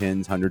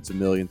 tens, hundreds of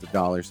millions of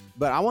dollars.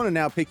 But I want to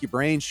now pick your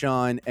brain,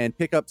 Shawn, and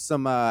pick up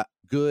some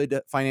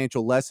good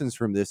financial lessons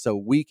from this so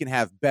we can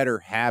have better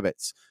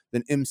habits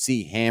than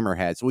MC Hammer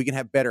had. So we can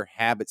have better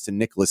habits than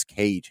Nicolas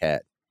Cage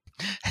had.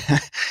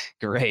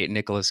 Great.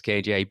 Nicolas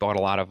Cage. Yeah, he bought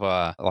a lot of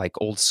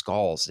old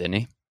skulls, didn't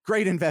he?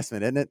 Great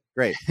investment, isn't it?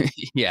 Great.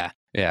 Yeah,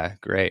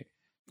 great.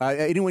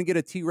 Anyone get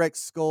a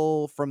T-Rex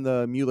skull from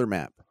the Mueller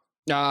map?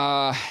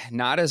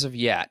 Not as of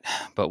yet,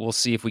 but we'll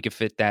see if we can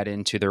fit that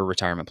into their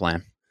retirement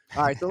plan.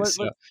 All right, so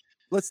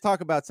let's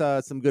talk about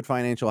some good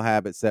financial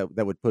habits that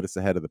would put us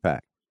ahead of the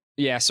pack.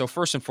 Yeah, so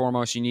first and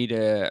foremost, you need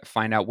to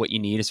find out what you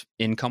need is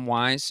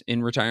income-wise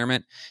in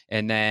retirement,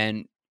 and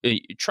then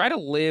try to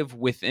live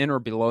within or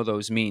below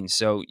those means.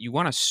 So you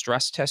want to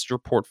stress test your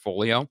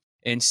portfolio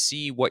and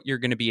see what you're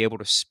going to be able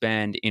to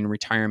spend in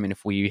retirement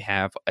if we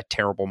have a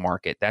terrible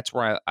market. That's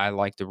where I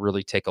like to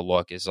really take a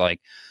look is like,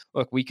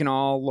 look, we can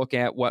all look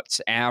at what's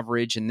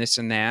average and this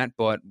and that,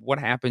 but what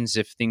happens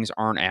if things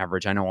aren't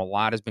average? I know a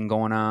lot has been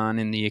going on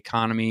in the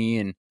economy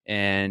and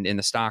in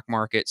the stock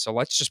market. So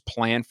let's just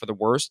plan for the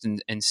worst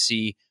and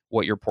see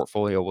what your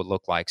portfolio would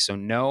look like. So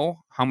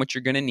know how much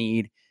you're going to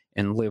need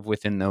and live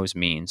within those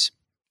means.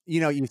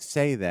 You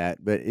say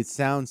that, but it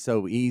sounds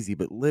so easy,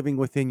 but living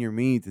within your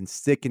means and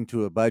sticking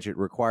to a budget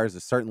requires a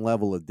certain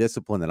level of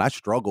discipline that I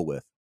struggle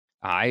with.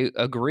 I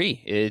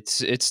agree.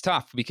 It's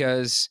tough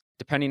because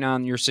depending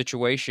on your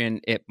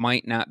situation, it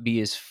might not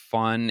be as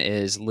fun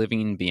as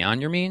living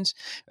beyond your means.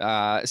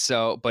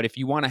 But if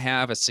you want to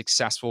have a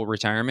successful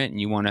retirement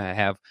and you want to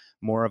have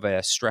more of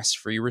a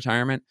stress-free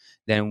retirement,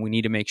 then we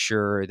need to make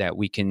sure that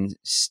we can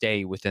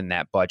stay within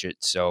that budget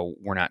so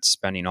we're not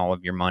spending all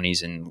of your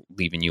monies and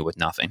leaving you with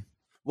nothing.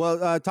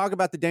 Well, talk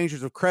about the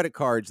dangers of credit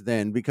cards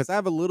then, because I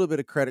have a little bit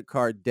of credit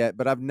card debt,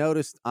 but I've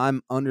noticed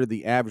I'm under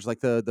the average.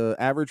 Like the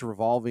average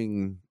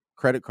revolving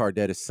credit card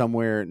debt is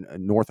somewhere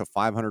north of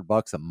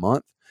 $500 a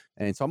month.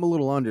 And so I'm a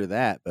little under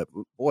that, but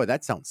boy,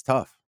 that sounds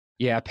tough.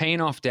 Yeah, paying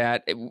off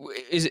debt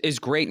is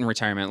great in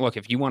retirement. Look,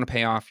 if you want to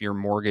pay off your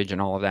mortgage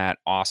and all of that,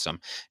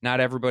 awesome. Not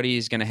everybody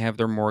is going to have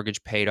their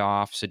mortgage paid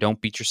off, so don't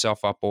beat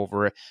yourself up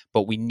over it.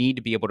 But we need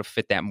to be able to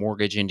fit that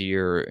mortgage into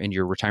your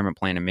retirement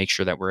plan and make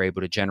sure that we're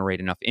able to generate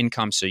enough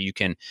income so you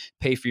can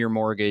pay for your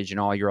mortgage and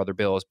all your other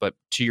bills. But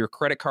to your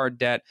credit card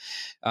debt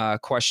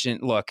question,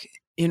 look,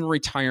 in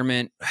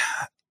retirement,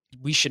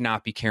 we should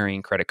not be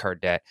carrying credit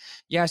card debt.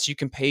 Yes, you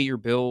can pay your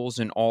bills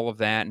and all of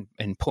that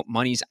and put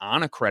monies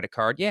on a credit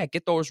card. Yeah,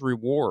 get those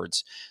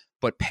rewards,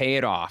 but pay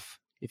it off.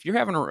 If you're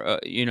having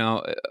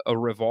a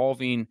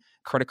revolving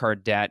credit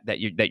card debt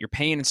that you're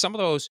paying, and some of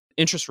those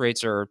interest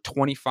rates are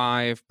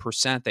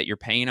 25% that you're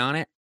paying on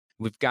it,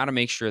 we've got to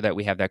make sure that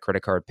we have that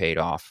credit card paid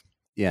off.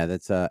 Yeah,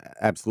 that's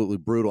absolutely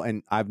brutal.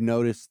 And I've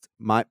noticed,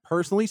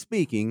 personally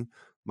speaking,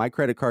 my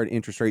credit card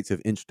interest rates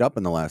have inched up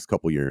in the last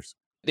couple years.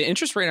 The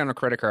interest rate on a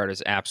credit card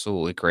is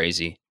absolutely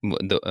crazy,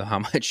 how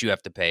much you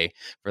have to pay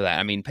for that.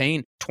 I mean,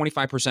 paying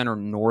 25% or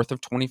north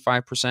of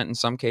 25% in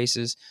some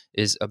cases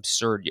is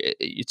absurd.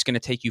 It's going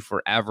to take you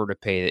forever to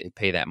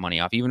pay that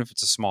money off, even if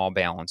it's a small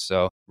balance.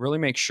 So really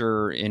make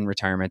sure in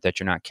retirement that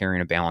you're not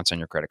carrying a balance on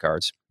your credit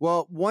cards.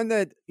 Well, one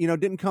that,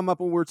 didn't come up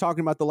when we were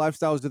talking about the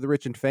lifestyles of the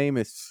rich and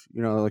famous,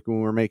 like when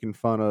we were making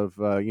fun of,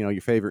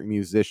 your favorite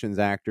musicians,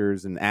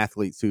 actors, and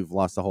athletes who've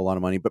lost a whole lot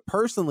of money. But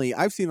personally,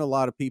 I've seen a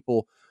lot of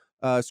people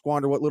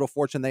squander what little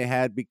fortune they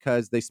had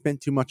because they spent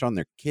too much on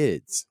their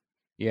kids.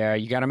 Yeah,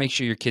 you got to make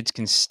sure your kids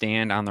can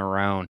stand on their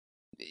own.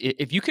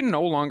 If you can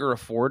no longer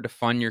afford to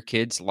fund your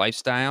kids'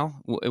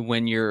 lifestyle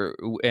when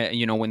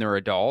when they're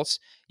adults,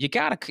 you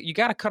gotta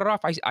cut it off.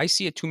 I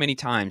see it too many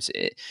times.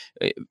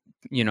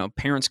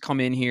 parents come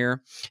in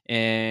here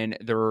and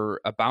they're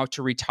about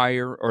to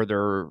retire or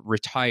they're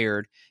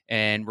retired,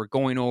 and we're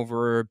going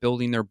over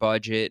building their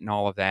budget and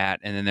all of that.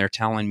 And then they're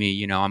telling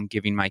me, I'm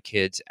giving my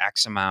kids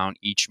X amount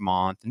each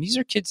month. And these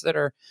are kids that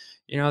are,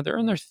 they're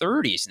in their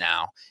 30s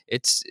now.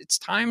 It's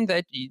time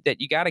that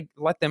you got to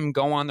let them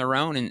go on their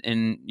own,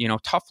 and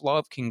tough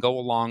love can go a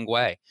long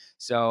way.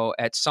 So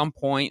at some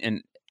point,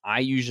 and I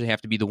usually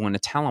have to be the one to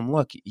tell them,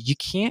 look, you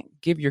can't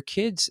give your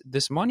kids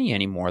this money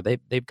anymore.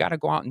 They've got to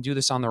go out and do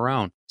this on their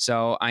own.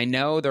 So I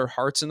know their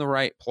heart's in the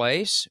right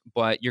place,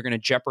 but you're going to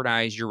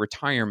jeopardize your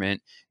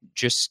retirement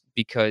just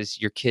because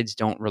your kids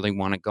don't really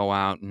want to go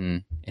out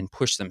and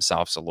push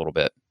themselves a little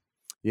bit.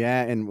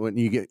 Yeah, and when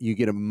you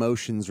get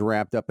emotions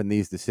wrapped up in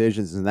these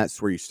decisions, and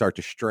that's where you start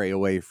to stray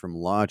away from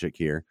logic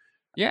here.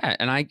 Yeah,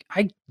 and I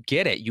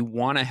get it. You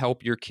want to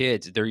help your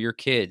kids. They're your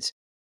kids.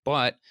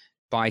 But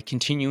by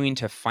continuing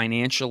to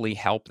financially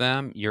help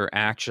them, you're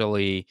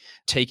actually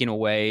taking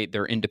away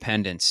their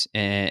independence,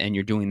 and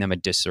you're doing them a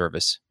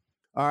disservice.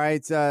 All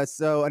right.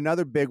 So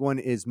another big one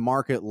is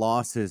market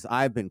losses.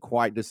 I've been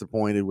quite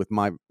disappointed with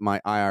my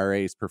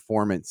IRA's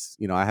performance.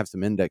 I have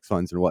some index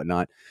funds and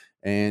whatnot,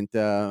 and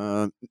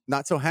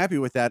not so happy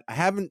with that.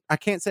 I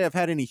can't say I've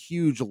had any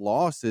huge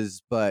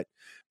losses, but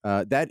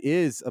that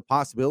is a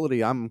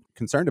possibility I'm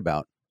concerned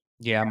about.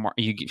 Yeah,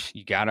 you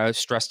got to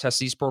stress test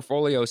these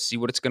portfolios, see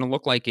what it's going to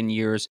look like in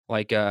years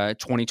like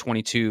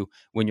 2022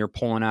 when you're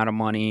pulling out of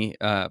money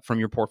from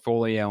your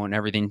portfolio and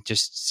everything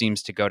just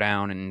seems to go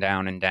down and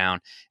down and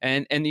down.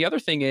 And the other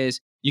thing is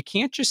you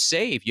can't just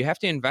save. You have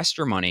to invest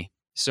your money.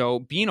 So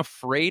being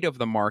afraid of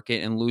the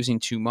market and losing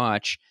too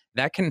much,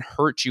 that can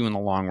hurt you in the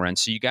long run.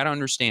 So you got to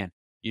understand,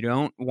 you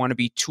don't want to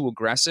be too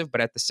aggressive,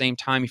 but at the same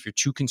time, if you're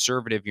too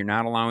conservative, you're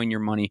not allowing your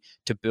money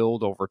to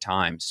build over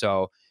time.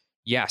 So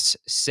yes,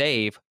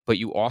 save, but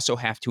you also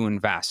have to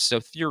invest. So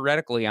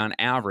theoretically, on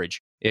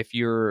average, if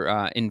you're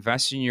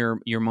investing your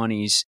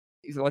monies,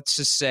 let's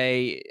just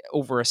say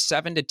over a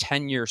 7 to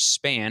 10 year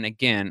span,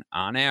 again,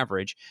 on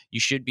average, you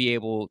should be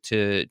able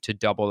to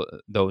double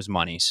those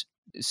monies.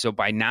 So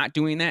by not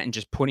doing that and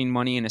just putting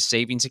money in a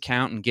savings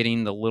account and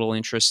getting the little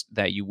interest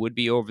that you would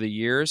be over the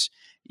years,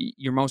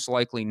 you're most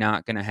likely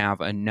not going to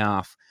have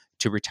enough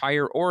to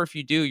retire. Or if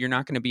you do, you're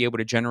not going to be able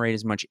to generate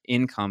as much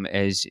income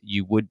as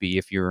you would be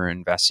if you're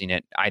investing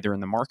it either in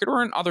the market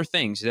or in other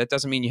things. That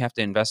doesn't mean you have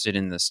to invest it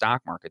in the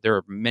stock market. There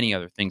are many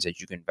other things that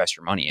you can invest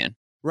your money in.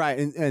 Right.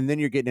 And then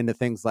you're getting into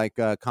things like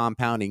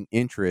compounding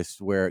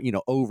interest where,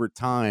 over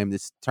time,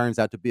 this turns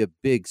out to be a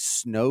big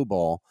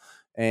snowball.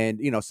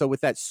 And, so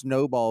with that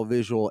snowball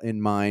visual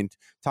in mind,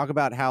 talk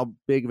about how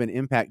big of an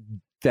impact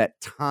that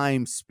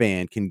time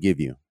span can give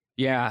you.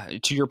 Yeah,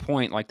 to your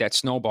point, like that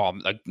snowball,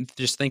 like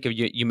just think of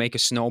you make a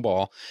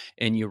snowball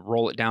and you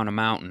roll it down a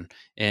mountain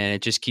and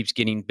it just keeps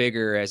getting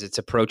bigger as it's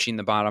approaching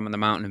the bottom of the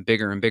mountain and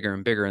bigger and bigger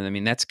and bigger. And I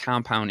mean, that's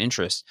compound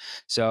interest.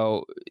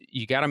 So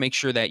you got to make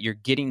sure that you're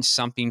getting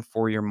something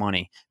for your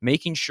money,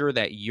 making sure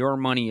that your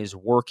money is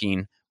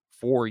working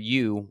for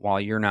you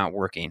while you're not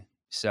working.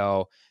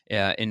 So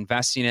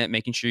investing it,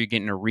 making sure you're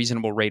getting a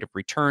reasonable rate of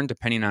return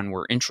depending on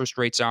where interest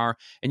rates are.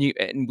 And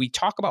we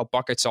talk about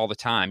buckets all the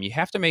time. You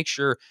have to make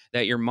sure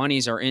that your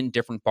monies are in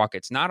different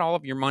buckets. Not all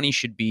of your money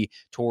should be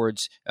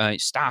towards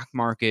stock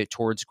market,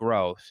 towards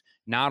growth.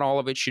 Not all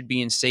of it should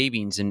be in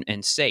savings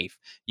and safe.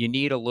 You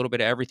need a little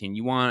bit of everything.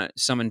 You want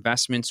some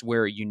investments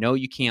where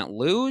you can't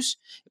lose,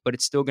 but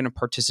it's still going to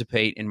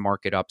participate in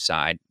market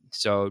upside.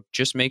 So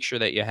just make sure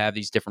that you have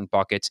these different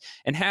buckets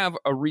and have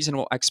a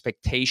reasonable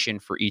expectation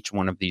for each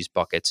one of these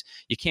buckets.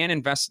 You can't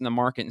invest in the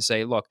market and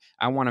say, look,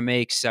 I want to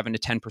make 7 to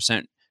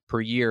 10% per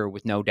year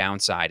with no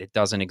downside. It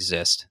doesn't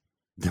exist.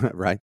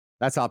 Right.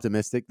 That's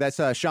optimistic. That's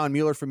Shawn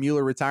Mueller from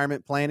Mueller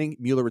Retirement Planning.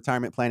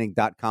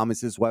 MuellerRetirementPlanning.com is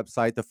his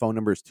website. The phone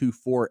number is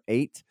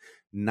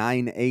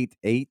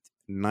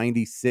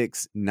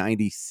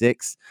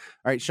 248-988-9696.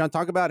 All right, Shawn,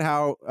 talk about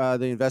how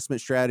the investment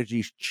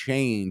strategies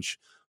change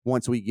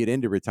once we get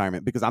into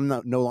retirement, because I'm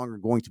no longer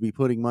going to be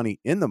putting money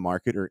in the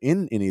market or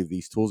in any of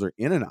these tools or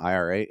in an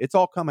IRA. It's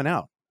all coming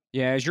out.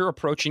 Yeah, as you're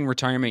approaching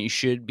retirement, you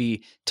should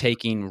be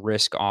taking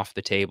risk off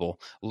the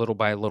table little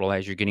by little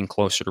as you're getting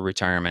closer to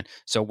retirement.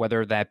 So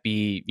whether that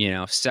be,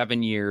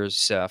 7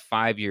 years,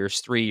 5 years,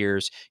 3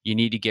 years, you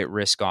need to get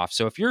risk off.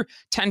 So if you're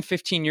 10,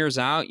 15 years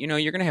out, you're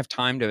going to have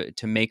time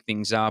to make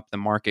things up, the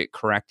market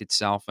correct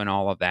itself and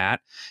all of that.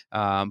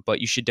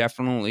 But you should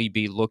definitely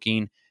be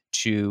looking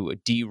to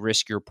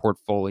de-risk your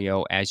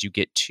portfolio as you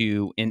get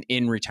to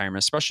in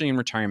retirement, especially in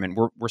retirement.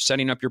 We're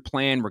setting up your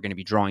plan. We're going to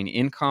be drawing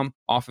income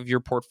off of your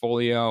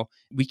portfolio.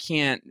 We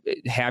can't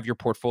have your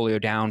portfolio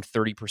down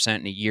 30%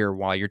 in a year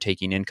while you're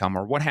taking income.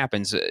 Or what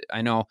happens?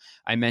 I know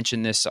I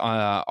mention this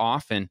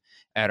often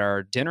at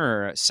our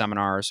dinner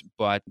seminars,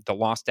 but the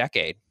lost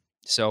decade.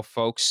 So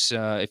folks,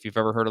 if you've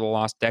ever heard of the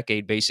lost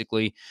decade,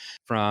 basically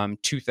from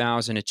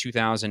 2000 to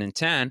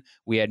 2010,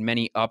 we had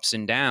many ups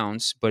and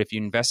downs. But if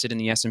you invested in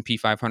the S&P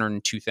 500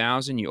 in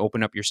 2000, you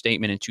open up your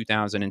statement in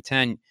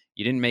 2010,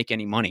 You didn't make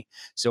any money.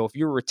 So if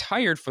you're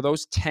retired for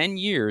those 10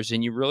 years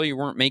and you really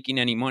weren't making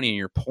any money and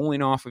you're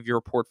pulling off of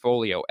your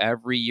portfolio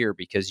every year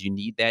because you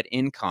need that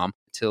income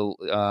to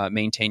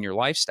maintain your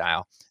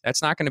lifestyle,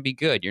 that's not going to be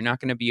good. You're not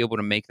going to be able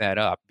to make that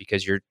up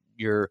because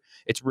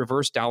it's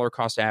reverse dollar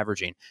cost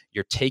averaging.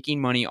 You're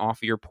taking money off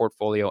of your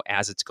portfolio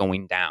as it's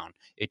going down.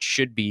 It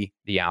should be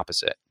the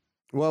opposite.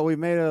 Well, we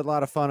made a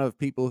lot of fun of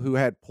people who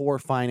had poor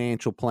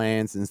financial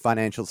plans and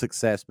financial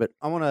success, but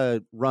I want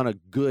to run a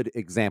good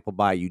example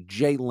by you.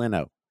 Jay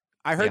Leno.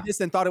 I heard this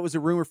and thought it was a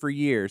rumor for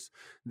years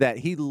that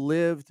he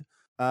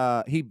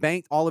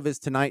banked all of his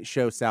Tonight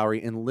Show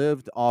salary and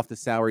lived off the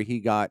salary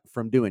he got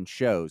from doing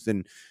shows.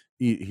 And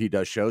he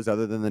does shows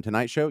other than the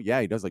Tonight Show.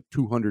 Yeah, he does like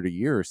 200 a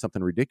year or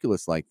something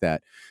ridiculous like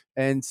that.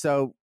 And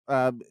so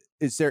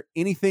is there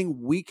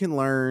anything we can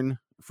learn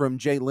from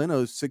Jay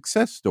Leno's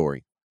success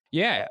story?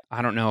 Yeah,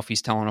 I don't know if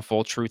he's telling a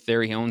full truth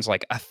there. He owns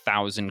like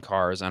 1,000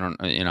 cars. I don't,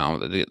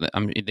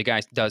 the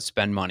guy does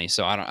spend money,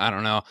 so I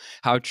don't know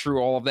how true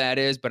all of that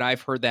is, but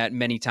I've heard that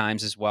many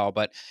times as well.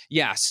 But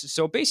yes,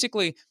 so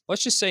basically,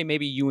 let's just say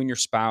maybe you and your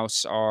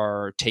spouse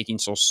are taking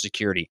Social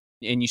Security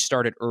and you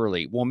started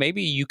early. Well,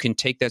 maybe you can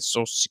take that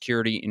Social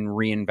Security and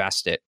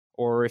reinvest it.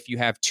 Or if you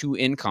have two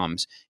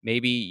incomes,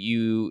 maybe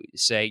you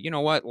say, you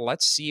know what,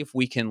 let's see if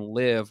we can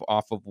live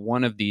off of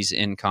one of these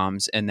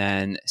incomes and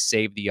then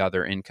save the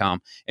other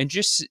income and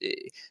just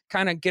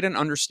kind of get an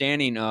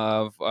understanding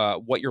of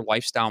what your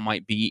lifestyle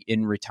might be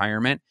in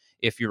retirement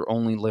if you're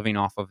only living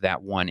off of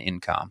that one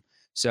income.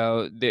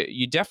 So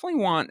you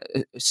definitely want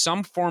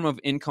some form of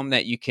income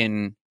that you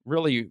can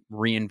really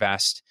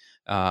reinvest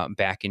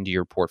back into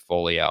your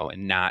portfolio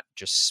and not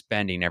just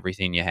spending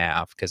everything you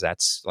have, because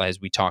that's, as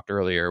we talked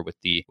earlier with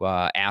the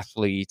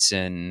athletes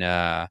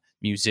and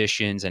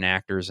musicians and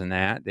actors and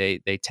that they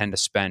tend to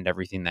spend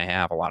everything they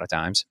have a lot of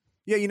times.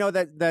 Yeah,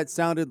 that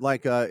sounded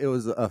like it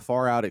was a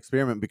far out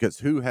experiment, because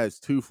who has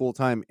two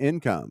full-time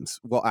incomes?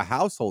 Well, a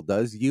household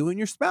does. You and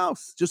your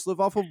spouse just live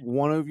off of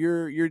one of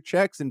your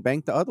checks and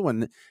bank the other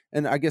one.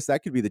 And I guess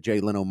that could be the Jay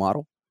Leno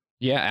model.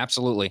 Yeah,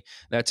 absolutely.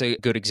 That's a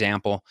good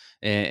example.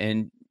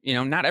 And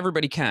not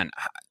everybody can.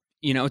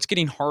 It's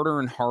getting harder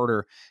and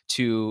harder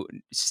to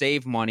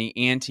save money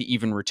and to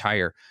even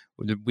retire.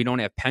 We don't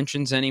have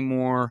pensions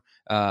anymore.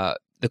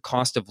 The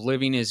cost of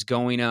living is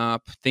going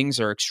up. Things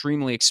are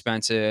extremely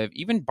expensive.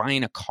 Even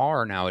buying a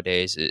car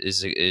nowadays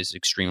is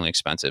extremely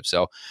expensive.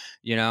 So,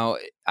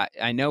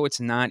 I know it's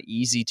not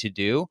easy to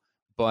do,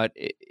 but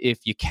if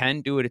you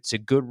can do it, it's a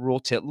good rule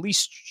to at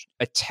least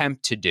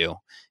attempt to do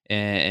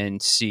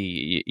and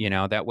see,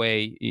 that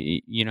way,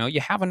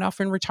 you have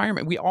enough in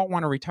retirement. We all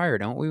want to retire,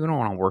 don't we? We don't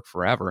want to work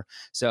forever.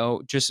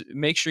 So just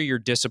make sure you're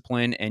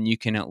disciplined and you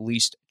can at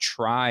least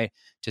try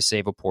to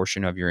save a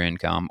portion of your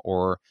income.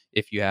 Or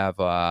if you have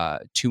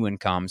two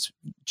incomes,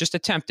 just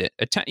attempt it.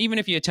 Even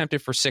if you attempt it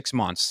for 6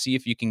 months, see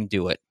if you can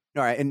do it.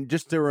 All right. And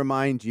just to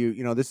remind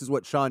you, this is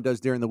what Shawn does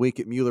during the week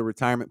at Mueller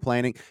Retirement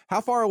Planning.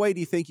 How far away do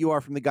you think you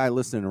are from the guy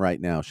listening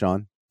right now,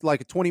 Shawn?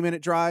 Like a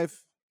 20-minute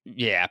drive?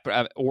 Yeah,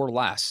 or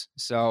less.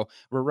 So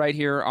we're right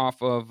here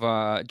off of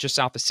just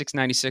south of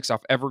 696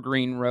 off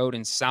Evergreen Road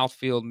in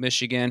Southfield,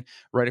 Michigan,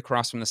 right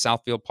across from the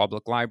Southfield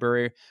Public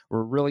Library.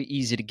 We're really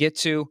easy to get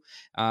to,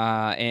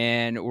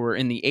 and we're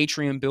in the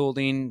Atrium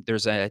building.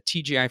 There's a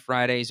TGI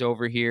Fridays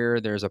over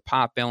here. There's a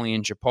Potbelly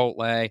and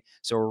Chipotle.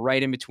 So we're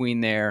right in between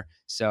there.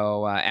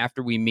 So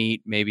after we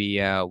meet, maybe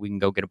we can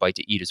go get a bite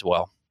to eat as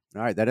well.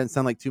 All right. That doesn't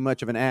sound like too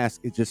much of an ask.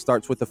 It just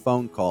starts with a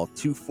phone call,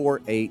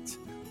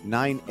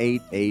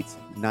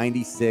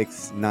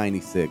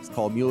 248-988-9696.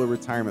 Call Mueller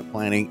Retirement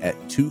Planning at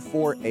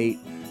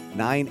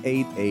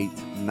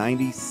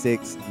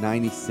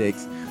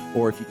 248-988-9696.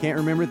 Or if you can't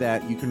remember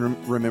that, you can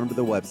remember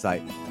the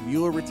website,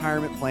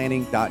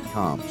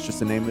 MuellerRetirementPlanning.com. It's just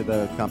the name of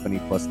the company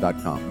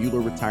plus.com,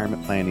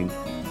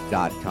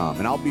 MuellerRetirementPlanning.com.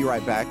 And I'll be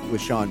right back with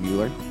Shawn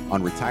Mueller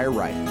on Retire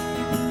Right.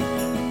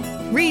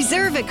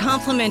 Reserve a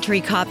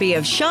complimentary copy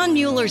of Shawn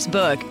Mueller's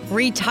book,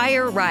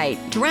 Retire Right,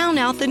 Drown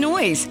Out the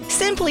Noise.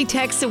 Simply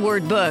text the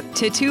word book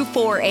to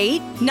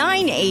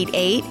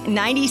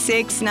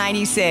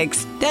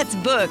 248-988-9696. That's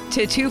book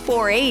to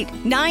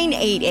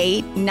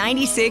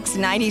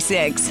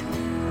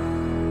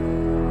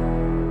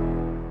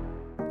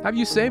 248-988-9696. Have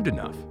you saved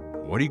enough?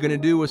 What are you going to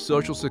do with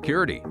Social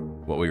Security?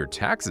 What will your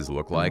taxes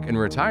look like in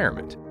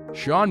retirement?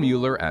 Shawn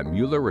Mueller at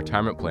Mueller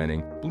Retirement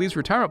Planning believes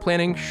retirement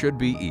planning should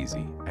be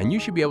easy, and you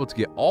should be able to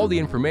get all the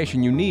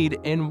information you need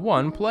in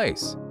one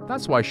place.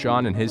 That's why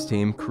Shawn and his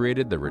team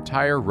created the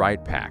Retire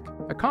Right Pack,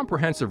 a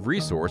comprehensive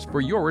resource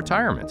for your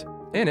retirement.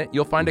 In it,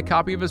 you'll find a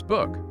copy of his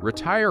book,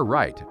 Retire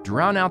Right,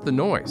 Drown Out the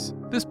Noise.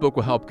 This book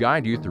will help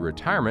guide you through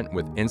retirement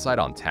with insight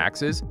on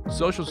taxes,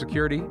 Social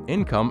Security,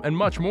 income, and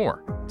much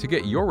more. To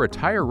get your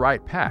Retire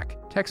Right pack,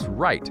 text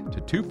RIGHT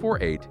to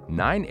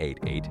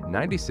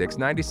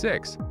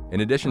 248-988-9696.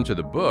 In addition to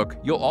the book,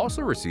 you'll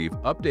also receive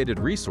updated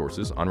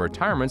resources on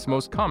retirement's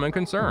most common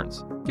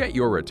concerns. Get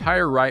your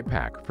Retire Right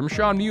pack from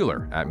Shawn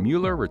Mueller at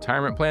Mueller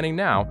Retirement Planning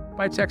now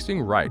by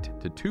texting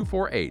RIGHT to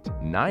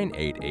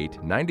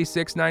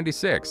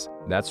 248-988-9696.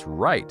 That's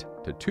RIGHT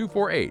to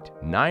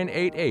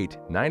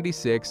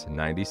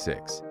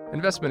 248-988-9696.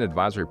 Investment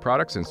advisory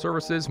products and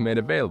services made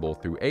available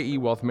through AE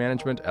Wealth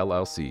Management,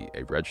 LLC,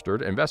 a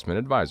registered investment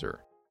advisor.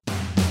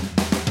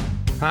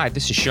 Hi,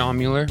 this is Shawn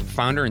Mueller,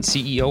 founder and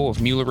CEO of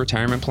Mueller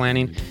Retirement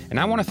Planning, and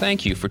I want to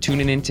thank you for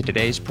tuning in to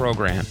today's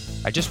program.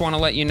 I just want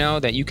to let you know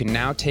that you can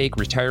now take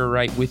Retire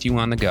Right with you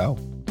on the go.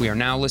 We are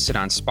now listed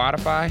on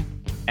Spotify,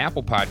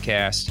 Apple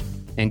Podcasts,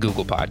 and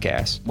Google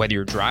Podcasts. Whether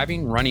you're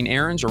driving, running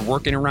errands, or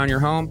working around your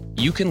home,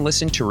 you can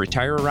listen to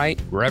Retire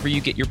Right wherever you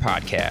get your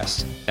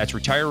podcasts. That's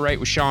Retire Right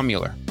with Shawn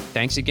Mueller.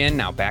 Thanks again.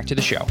 Now back to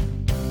the show.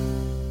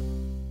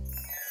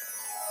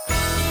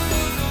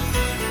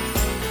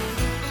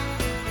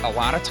 A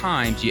lot of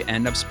times you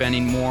end up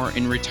spending more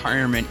in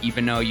retirement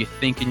even though you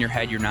think in your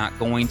head you're not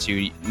going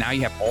to. Now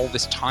you have all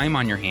this time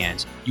on your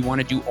hands. You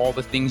want to do all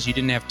the things you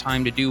didn't have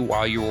time to do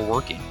while you were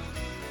working.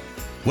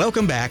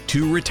 Welcome back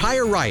to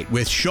Retire Right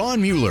with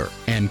Shawn Mueller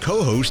and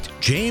co-host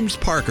James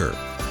Parker.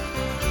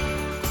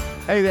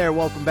 Hey there,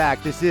 welcome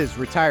back. This is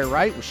Retire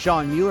Right with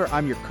Shawn Mueller.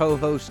 I'm your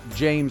co-host,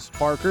 James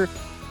Parker.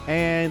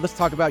 And let's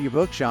talk about your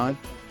book, Shawn.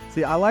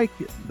 See, I like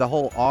the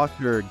whole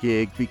author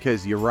gig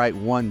because you write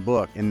one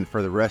book and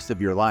for the rest of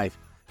your life,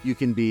 you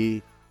can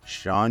be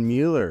Shawn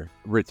Mueller,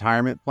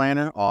 retirement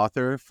planner,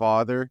 author,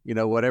 father,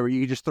 whatever.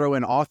 You just throw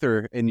in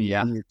author in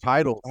your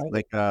title,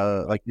 like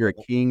you're a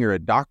king or a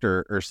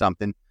doctor or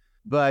something.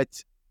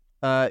 But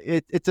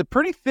it's a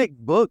pretty thick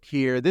book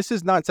here. This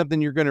is not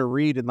something you're going to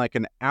read in like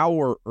an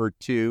hour or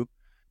two.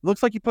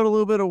 Looks like you put a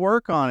little bit of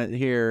work on it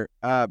here.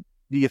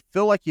 Do you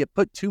feel like you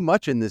put too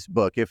much in this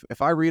book?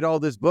 If I read all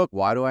this book,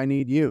 why do I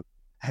need you?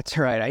 That's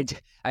right.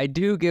 I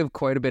do give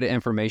quite a bit of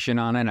information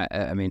on it.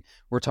 I mean,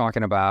 we're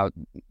talking about,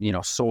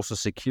 Social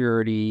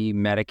Security,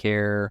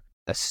 Medicare,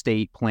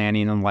 estate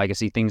planning and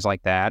legacy, things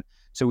like that.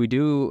 So we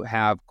do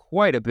have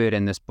quite a bit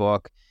in this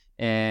book.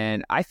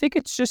 And I think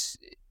it's just,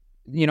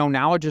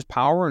 knowledge is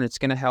power, and it's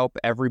going to help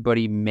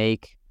everybody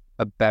make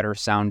a better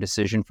sound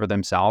decision for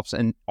themselves.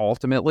 And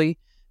ultimately,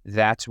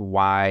 that's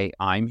why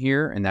I'm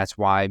here, and that's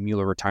why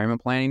Mueller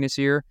Retirement Planning is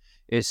here,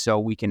 is so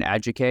we can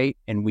educate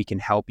and we can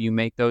help you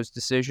make those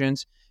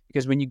decisions.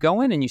 Because when you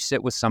go in and you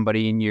sit with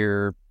somebody and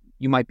you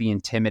might be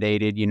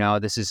intimidated,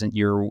 this isn't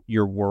your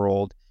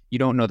world. You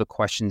don't know the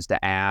questions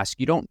to ask.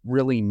 You don't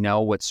really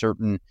know what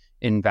certain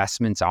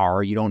investments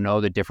are. You don't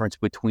know the difference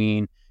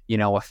between,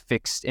 a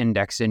fixed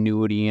index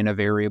annuity and a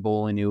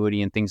variable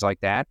annuity and things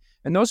like that.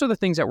 And those are the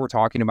things that we're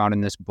talking about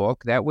in this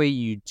book. That way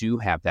you do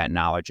have that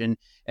knowledge. And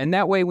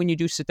that way when you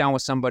do sit down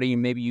with somebody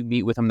and maybe you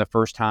meet with them the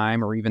first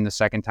time or even the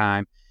second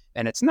time,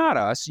 and it's not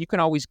us, you can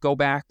always go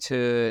back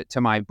to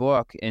my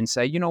book and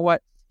say, you know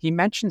what, he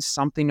mentioned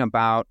something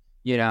about,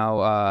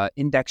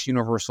 index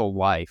universal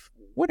life.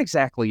 What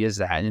exactly is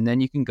that? And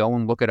then you can go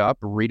and look it up,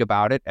 read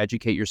about it,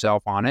 educate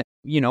yourself on it.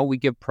 We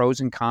give pros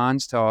and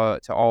cons to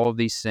all of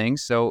these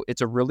things. So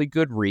it's a really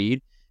good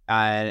read.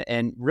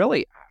 And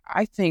really,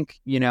 I think,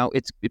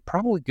 it's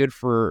probably good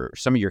for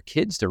some of your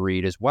kids to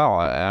read as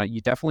well. You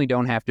definitely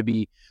don't have to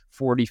be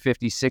 40,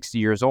 50, 60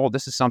 years old.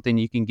 This is something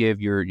you can give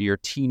your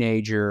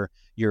teenager,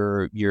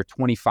 your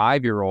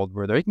 25-year-old,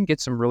 where they can get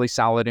some really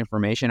solid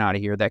information out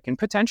of here that can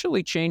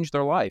potentially change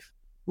their life.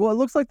 Well, it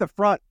looks like the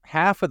front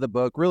half of the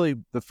book, really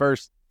the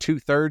first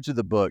 2/3 of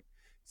the book,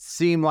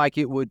 seem like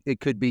it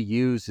could be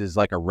used as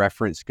like a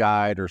reference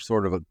guide or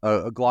sort of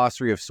a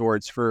glossary of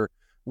sorts for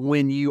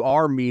when you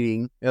are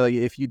meeting.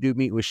 If you do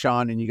meet with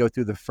Shawn and you go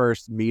through the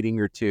first meeting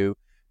or two,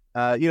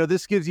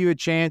 this gives you a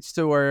chance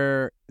to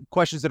where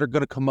questions that are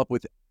going to come up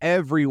with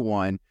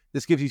everyone,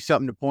 this gives you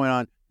something to point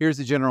on. Here's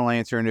the general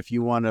answer. And if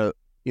you want to,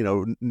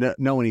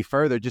 know any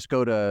further, just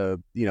go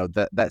to,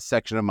 that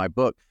section of my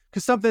book.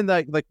 Because something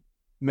like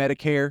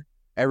Medicare,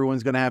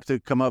 everyone's going to have to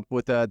come up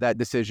with that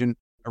decision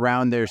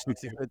around their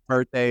 65th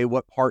birthday.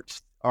 What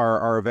parts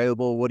are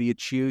available? What do you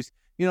choose?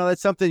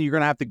 That's something you're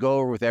going to have to go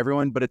over with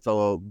everyone, but it's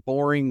a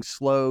boring,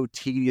 slow,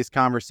 tedious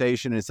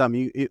conversation. And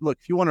something look,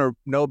 if you want to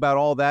know about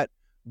all that,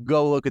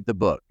 go look at the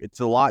book. It's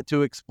a lot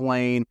to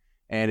explain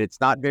and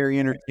it's not very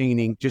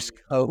entertaining. Just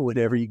go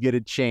whenever you get a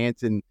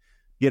chance and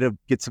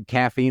get some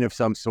caffeine of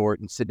some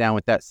sort and sit down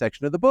with that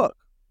section of the book.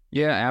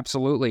 Yeah,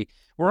 absolutely.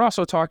 We're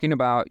also talking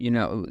about,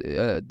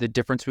 the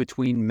difference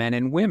between men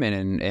and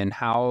women and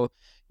how,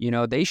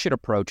 they should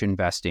approach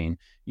investing,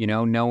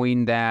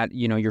 knowing that,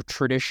 your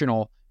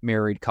traditional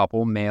married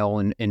couple, male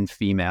and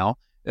female,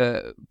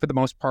 for the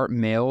most part,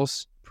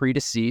 males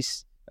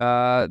predecease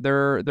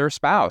their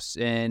spouse.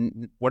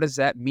 And what does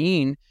that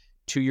mean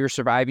to your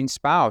surviving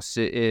spouse?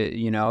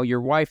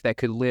 Your wife that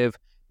could live,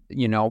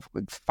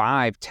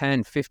 5,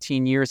 10,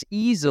 15 years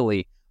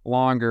easily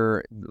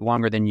longer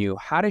than you.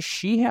 How does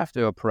she have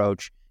to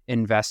approach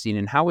investing,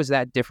 and how is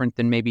that different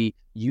than maybe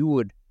you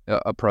would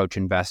approach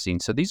investing?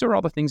 So these are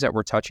all the things that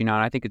we're touching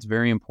on. I think it's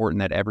very important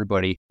that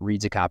everybody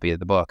reads a copy of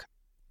the book.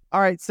 All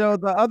right. So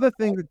the other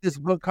thing that this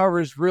book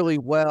covers really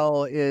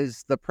well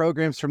is the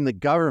programs from the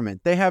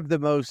government. They have the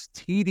most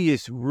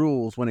tedious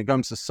rules when it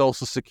comes to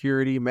Social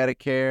Security,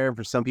 Medicare.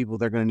 For some people,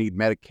 they're going to need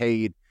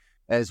Medicaid.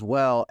 as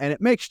well. And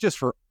it makes just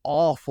for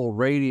awful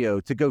radio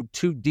to go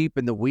too deep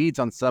in the weeds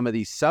on some of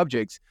these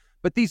subjects.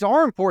 But these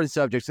are important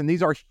subjects, and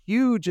these are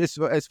huge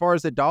as far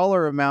as the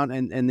dollar amount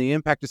and the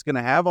impact it's going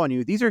to have on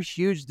you. These are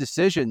huge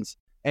decisions.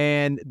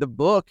 And the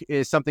book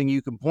is something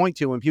you can point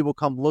to when people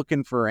come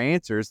looking for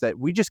answers that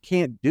we just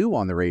can't do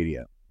on the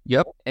radio.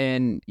 Yep.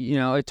 And,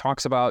 it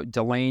talks about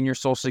delaying your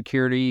Social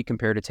Security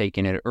compared to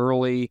taking it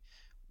early,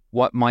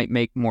 what might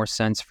make more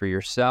sense for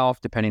yourself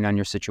depending on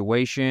your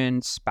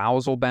situation,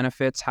 spousal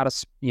benefits, a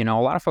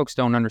lot of folks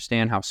don't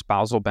understand how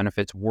spousal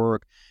benefits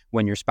work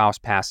when your spouse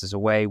passes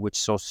away, which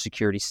Social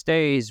Security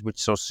stays, which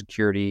Social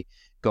Security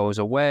goes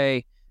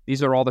away.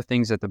 These are all the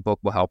things that the book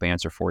will help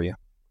answer for you.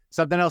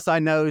 Something else I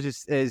know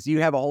is you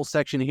have a whole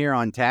section here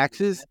on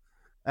taxes.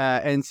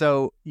 And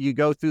so you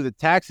go through the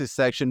taxes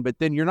section, but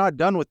then you're not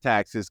done with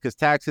taxes because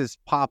taxes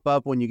pop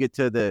up when you get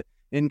to the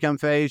income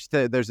phase.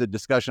 There's a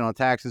discussion on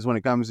taxes when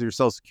it comes to your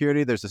Social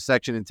Security. There's a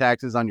section in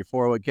taxes on your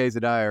 401ks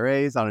and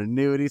IRAs, on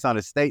annuities, on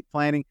estate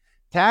planning.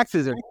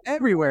 Taxes are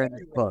everywhere in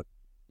this book.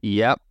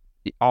 Yep.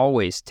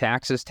 Always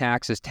taxes,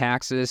 taxes,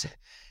 taxes.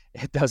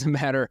 It doesn't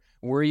matter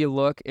where you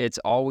look. It's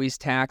always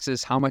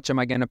taxes. How much am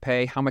I going to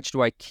pay? How much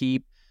do I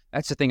keep?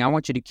 That's the thing. I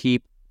want you to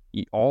keep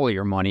all of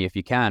your money if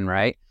you can,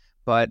 right?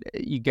 But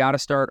you got to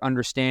start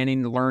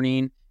understanding,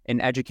 learning, and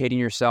educating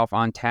yourself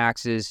on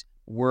taxes.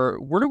 Where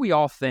do we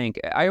all think?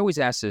 I always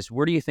ask this,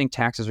 where do you think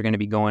taxes are going to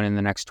be going in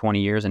the next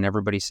 20 years? And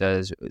everybody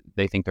says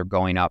they think they're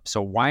going up.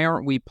 So why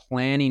aren't we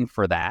planning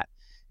for that?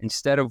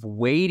 Instead of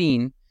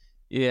waiting,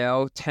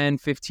 10,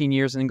 15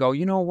 years and go,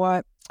 you know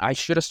what? I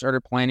should have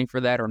started planning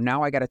for that. Or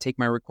now I got to take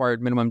my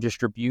required minimum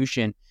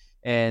distribution.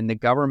 And the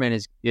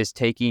government is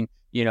taking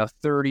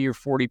 30 or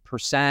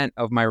 40%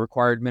 of my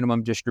required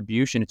minimum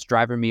distribution. It's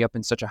driving me up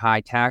in such a high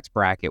tax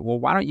bracket. Well,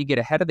 why don't you get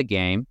ahead of the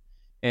game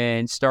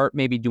and start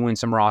maybe doing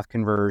some Roth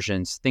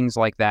conversions, things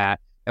like that.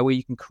 That way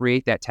you can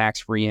create that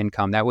tax-free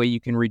income. That way you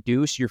can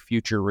reduce your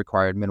future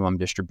required minimum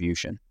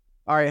distribution.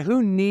 All right,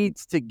 who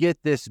needs to get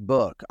this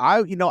book?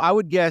 I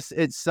would guess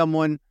it's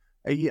someone,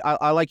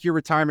 I like your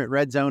retirement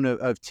red zone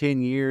of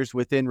 10 years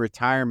within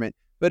retirement,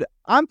 but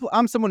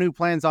I'm someone who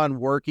plans on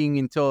working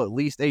until at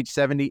least age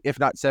 70, if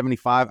not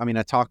 75. I mean,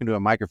 I talk into a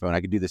microphone. I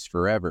could do this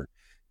forever.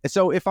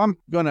 So if I'm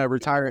going to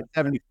retire at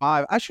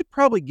 75, I should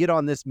probably get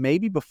on this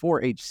maybe before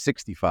age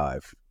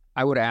 65.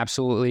 I would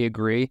absolutely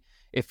agree.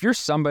 If you're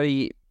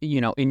somebody,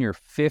 in your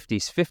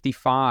 50s,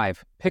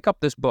 55, pick up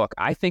this book.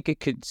 I think it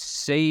could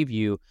save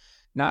you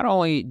not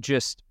only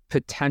just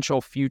potential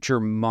future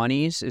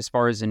monies as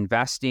far as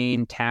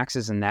investing,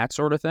 taxes, and that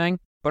sort of thing,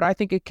 but I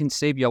think it can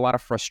save you a lot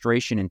of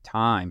frustration and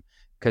time.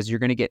 Because you're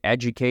going to get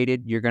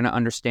educated, you're going to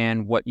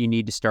understand what you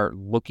need to start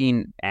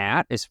looking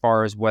at as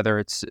far as whether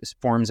it's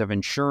forms of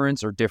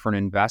insurance or different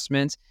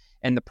investments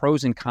and the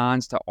pros and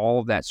cons to all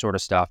of that sort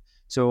of stuff.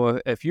 So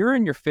if you're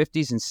in your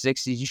 50s and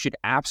 60s, you should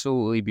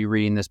absolutely be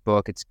reading this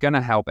book. It's going to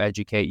help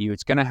educate you.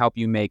 It's going to help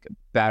you make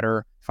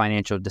better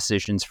financial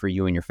decisions for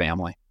you and your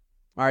family.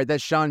 All right,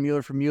 that's Shawn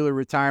Mueller from Mueller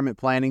Retirement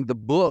Planning. The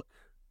book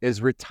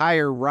is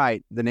Retire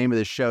Right. The name of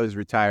the show is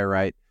Retire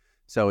Right.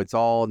 So it's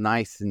all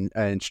nice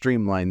and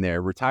streamlined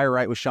there. Retire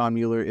Right with Shawn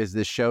Mueller is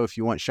this show. If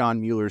you want Shawn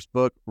Mueller's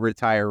book,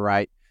 Retire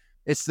Right.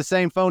 It's the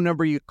same phone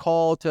number you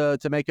call to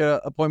make an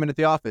appointment at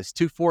the office,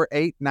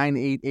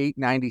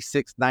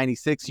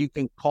 248-988-9696. You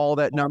can call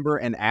that number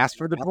and ask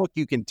for the book.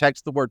 You can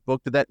text the word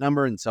book to that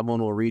number and someone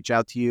will reach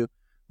out to you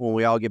when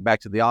we all get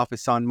back to the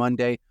office on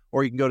Monday.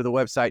 Or you can go to the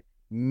website,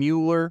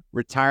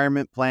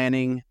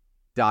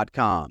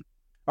 MuellerRetirementPlanning.com.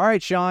 All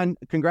right, Shawn,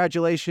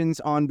 congratulations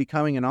on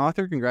becoming an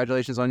author.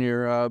 Congratulations on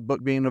your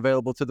book being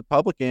available to the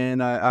public.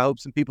 And I hope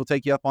some people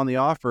take you up on the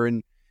offer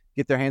and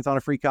get their hands on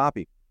a free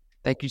copy.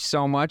 Thank you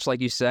so much.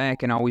 Like you say, I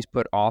can always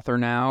put author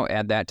now,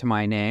 add that to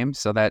my name.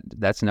 So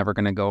that's never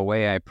going to go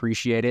away. I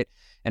appreciate it.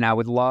 And I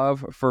would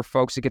love for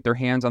folks to get their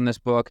hands on this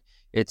book.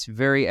 It's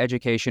very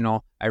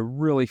educational. I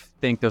really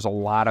think there's a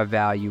lot of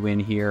value in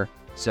here.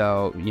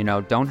 So,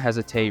 don't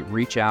hesitate.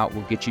 Reach out.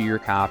 We'll get you your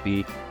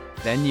copy.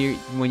 Then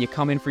when you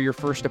come in for your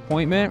first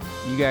appointment,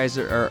 you guys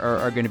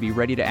are going to be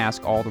ready to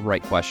ask all the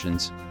right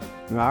questions.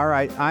 All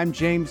right. I'm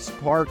James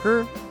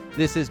Parker.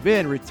 This has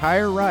been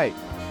Retire Right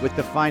with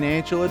the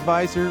financial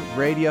advisor,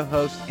 radio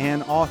host,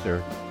 and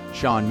author,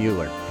 Shawn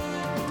Mueller.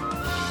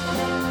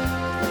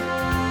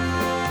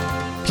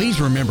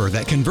 Please remember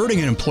that converting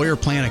an employer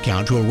plan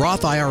account to a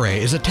Roth IRA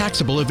is a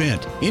taxable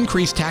event.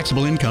 Increased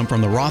taxable income from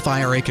the Roth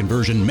IRA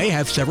conversion may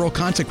have several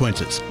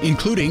consequences,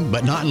 including,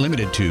 but not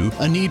limited to,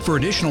 a need for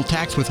additional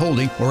tax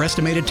withholding or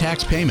estimated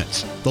tax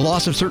payments, the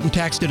loss of certain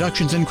tax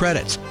deductions and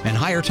credits, and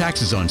higher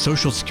taxes on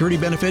Social Security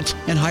benefits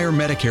and higher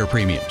Medicare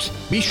premiums.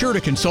 Be sure to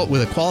consult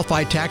with a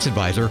qualified tax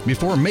advisor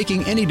before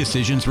making any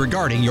decisions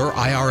regarding your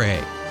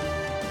IRA.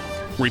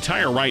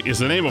 Retire Right is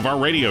the name of our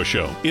radio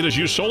show. It is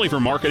used solely for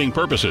marketing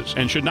purposes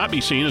and should not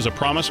be seen as a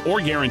promise or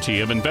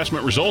guarantee of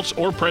investment results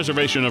or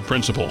preservation of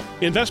principal.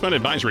 Investment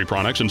advisory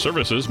products and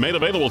services made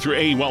available through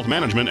AE Wealth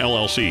Management,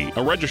 LLC,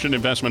 a registered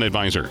investment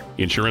advisor.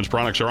 Insurance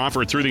products are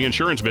offered through the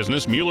insurance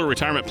business Mueller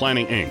Retirement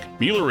Planning, Inc.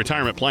 Mueller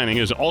Retirement Planning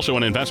is also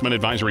an investment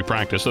advisory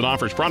practice that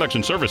offers products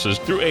and services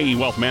through AE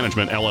Wealth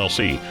Management,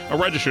 LLC, a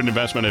registered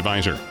investment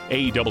advisor.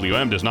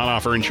 AEWM does not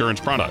offer insurance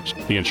products.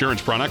 The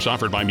insurance products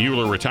offered by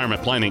Mueller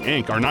Retirement Planning,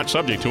 Inc. are not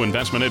subject to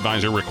investment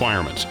advisor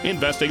requirements.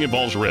 Investing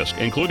involves risk,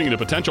 including the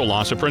potential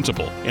loss of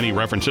principal. Any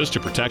references to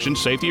protection,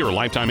 safety, or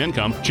lifetime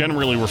income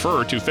generally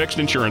refer to fixed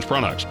insurance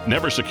products,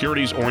 never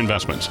securities or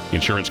investments.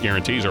 Insurance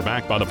guarantees are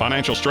backed by the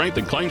financial strength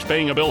and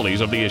claims-paying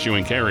abilities of the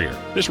issuing carrier.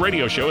 This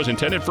radio show is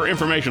intended for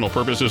informational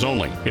purposes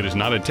only. It is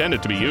not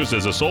intended to be used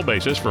as a sole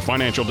basis for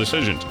financial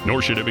decisions,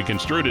 nor should it be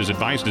construed as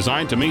advice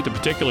designed to meet the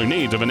particular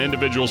needs of an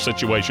individual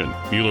situation.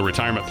 Mueller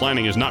Retirement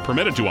Planning is not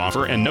permitted to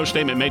offer, and no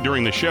statement made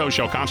during the show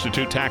shall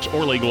constitute tax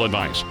or legal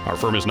advice. Our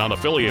firm is not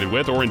affiliated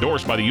with or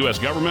endorsed by the U.S.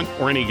 government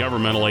or any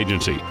governmental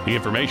agency. The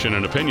information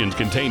and opinions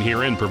contained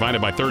herein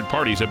provided by third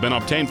parties have been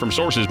obtained from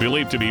sources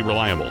believed to be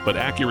reliable, but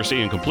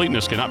accuracy and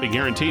completeness cannot be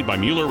guaranteed by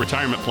Mueller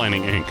Retirement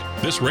Planning,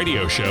 Inc. This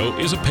radio show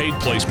is a paid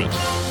placement.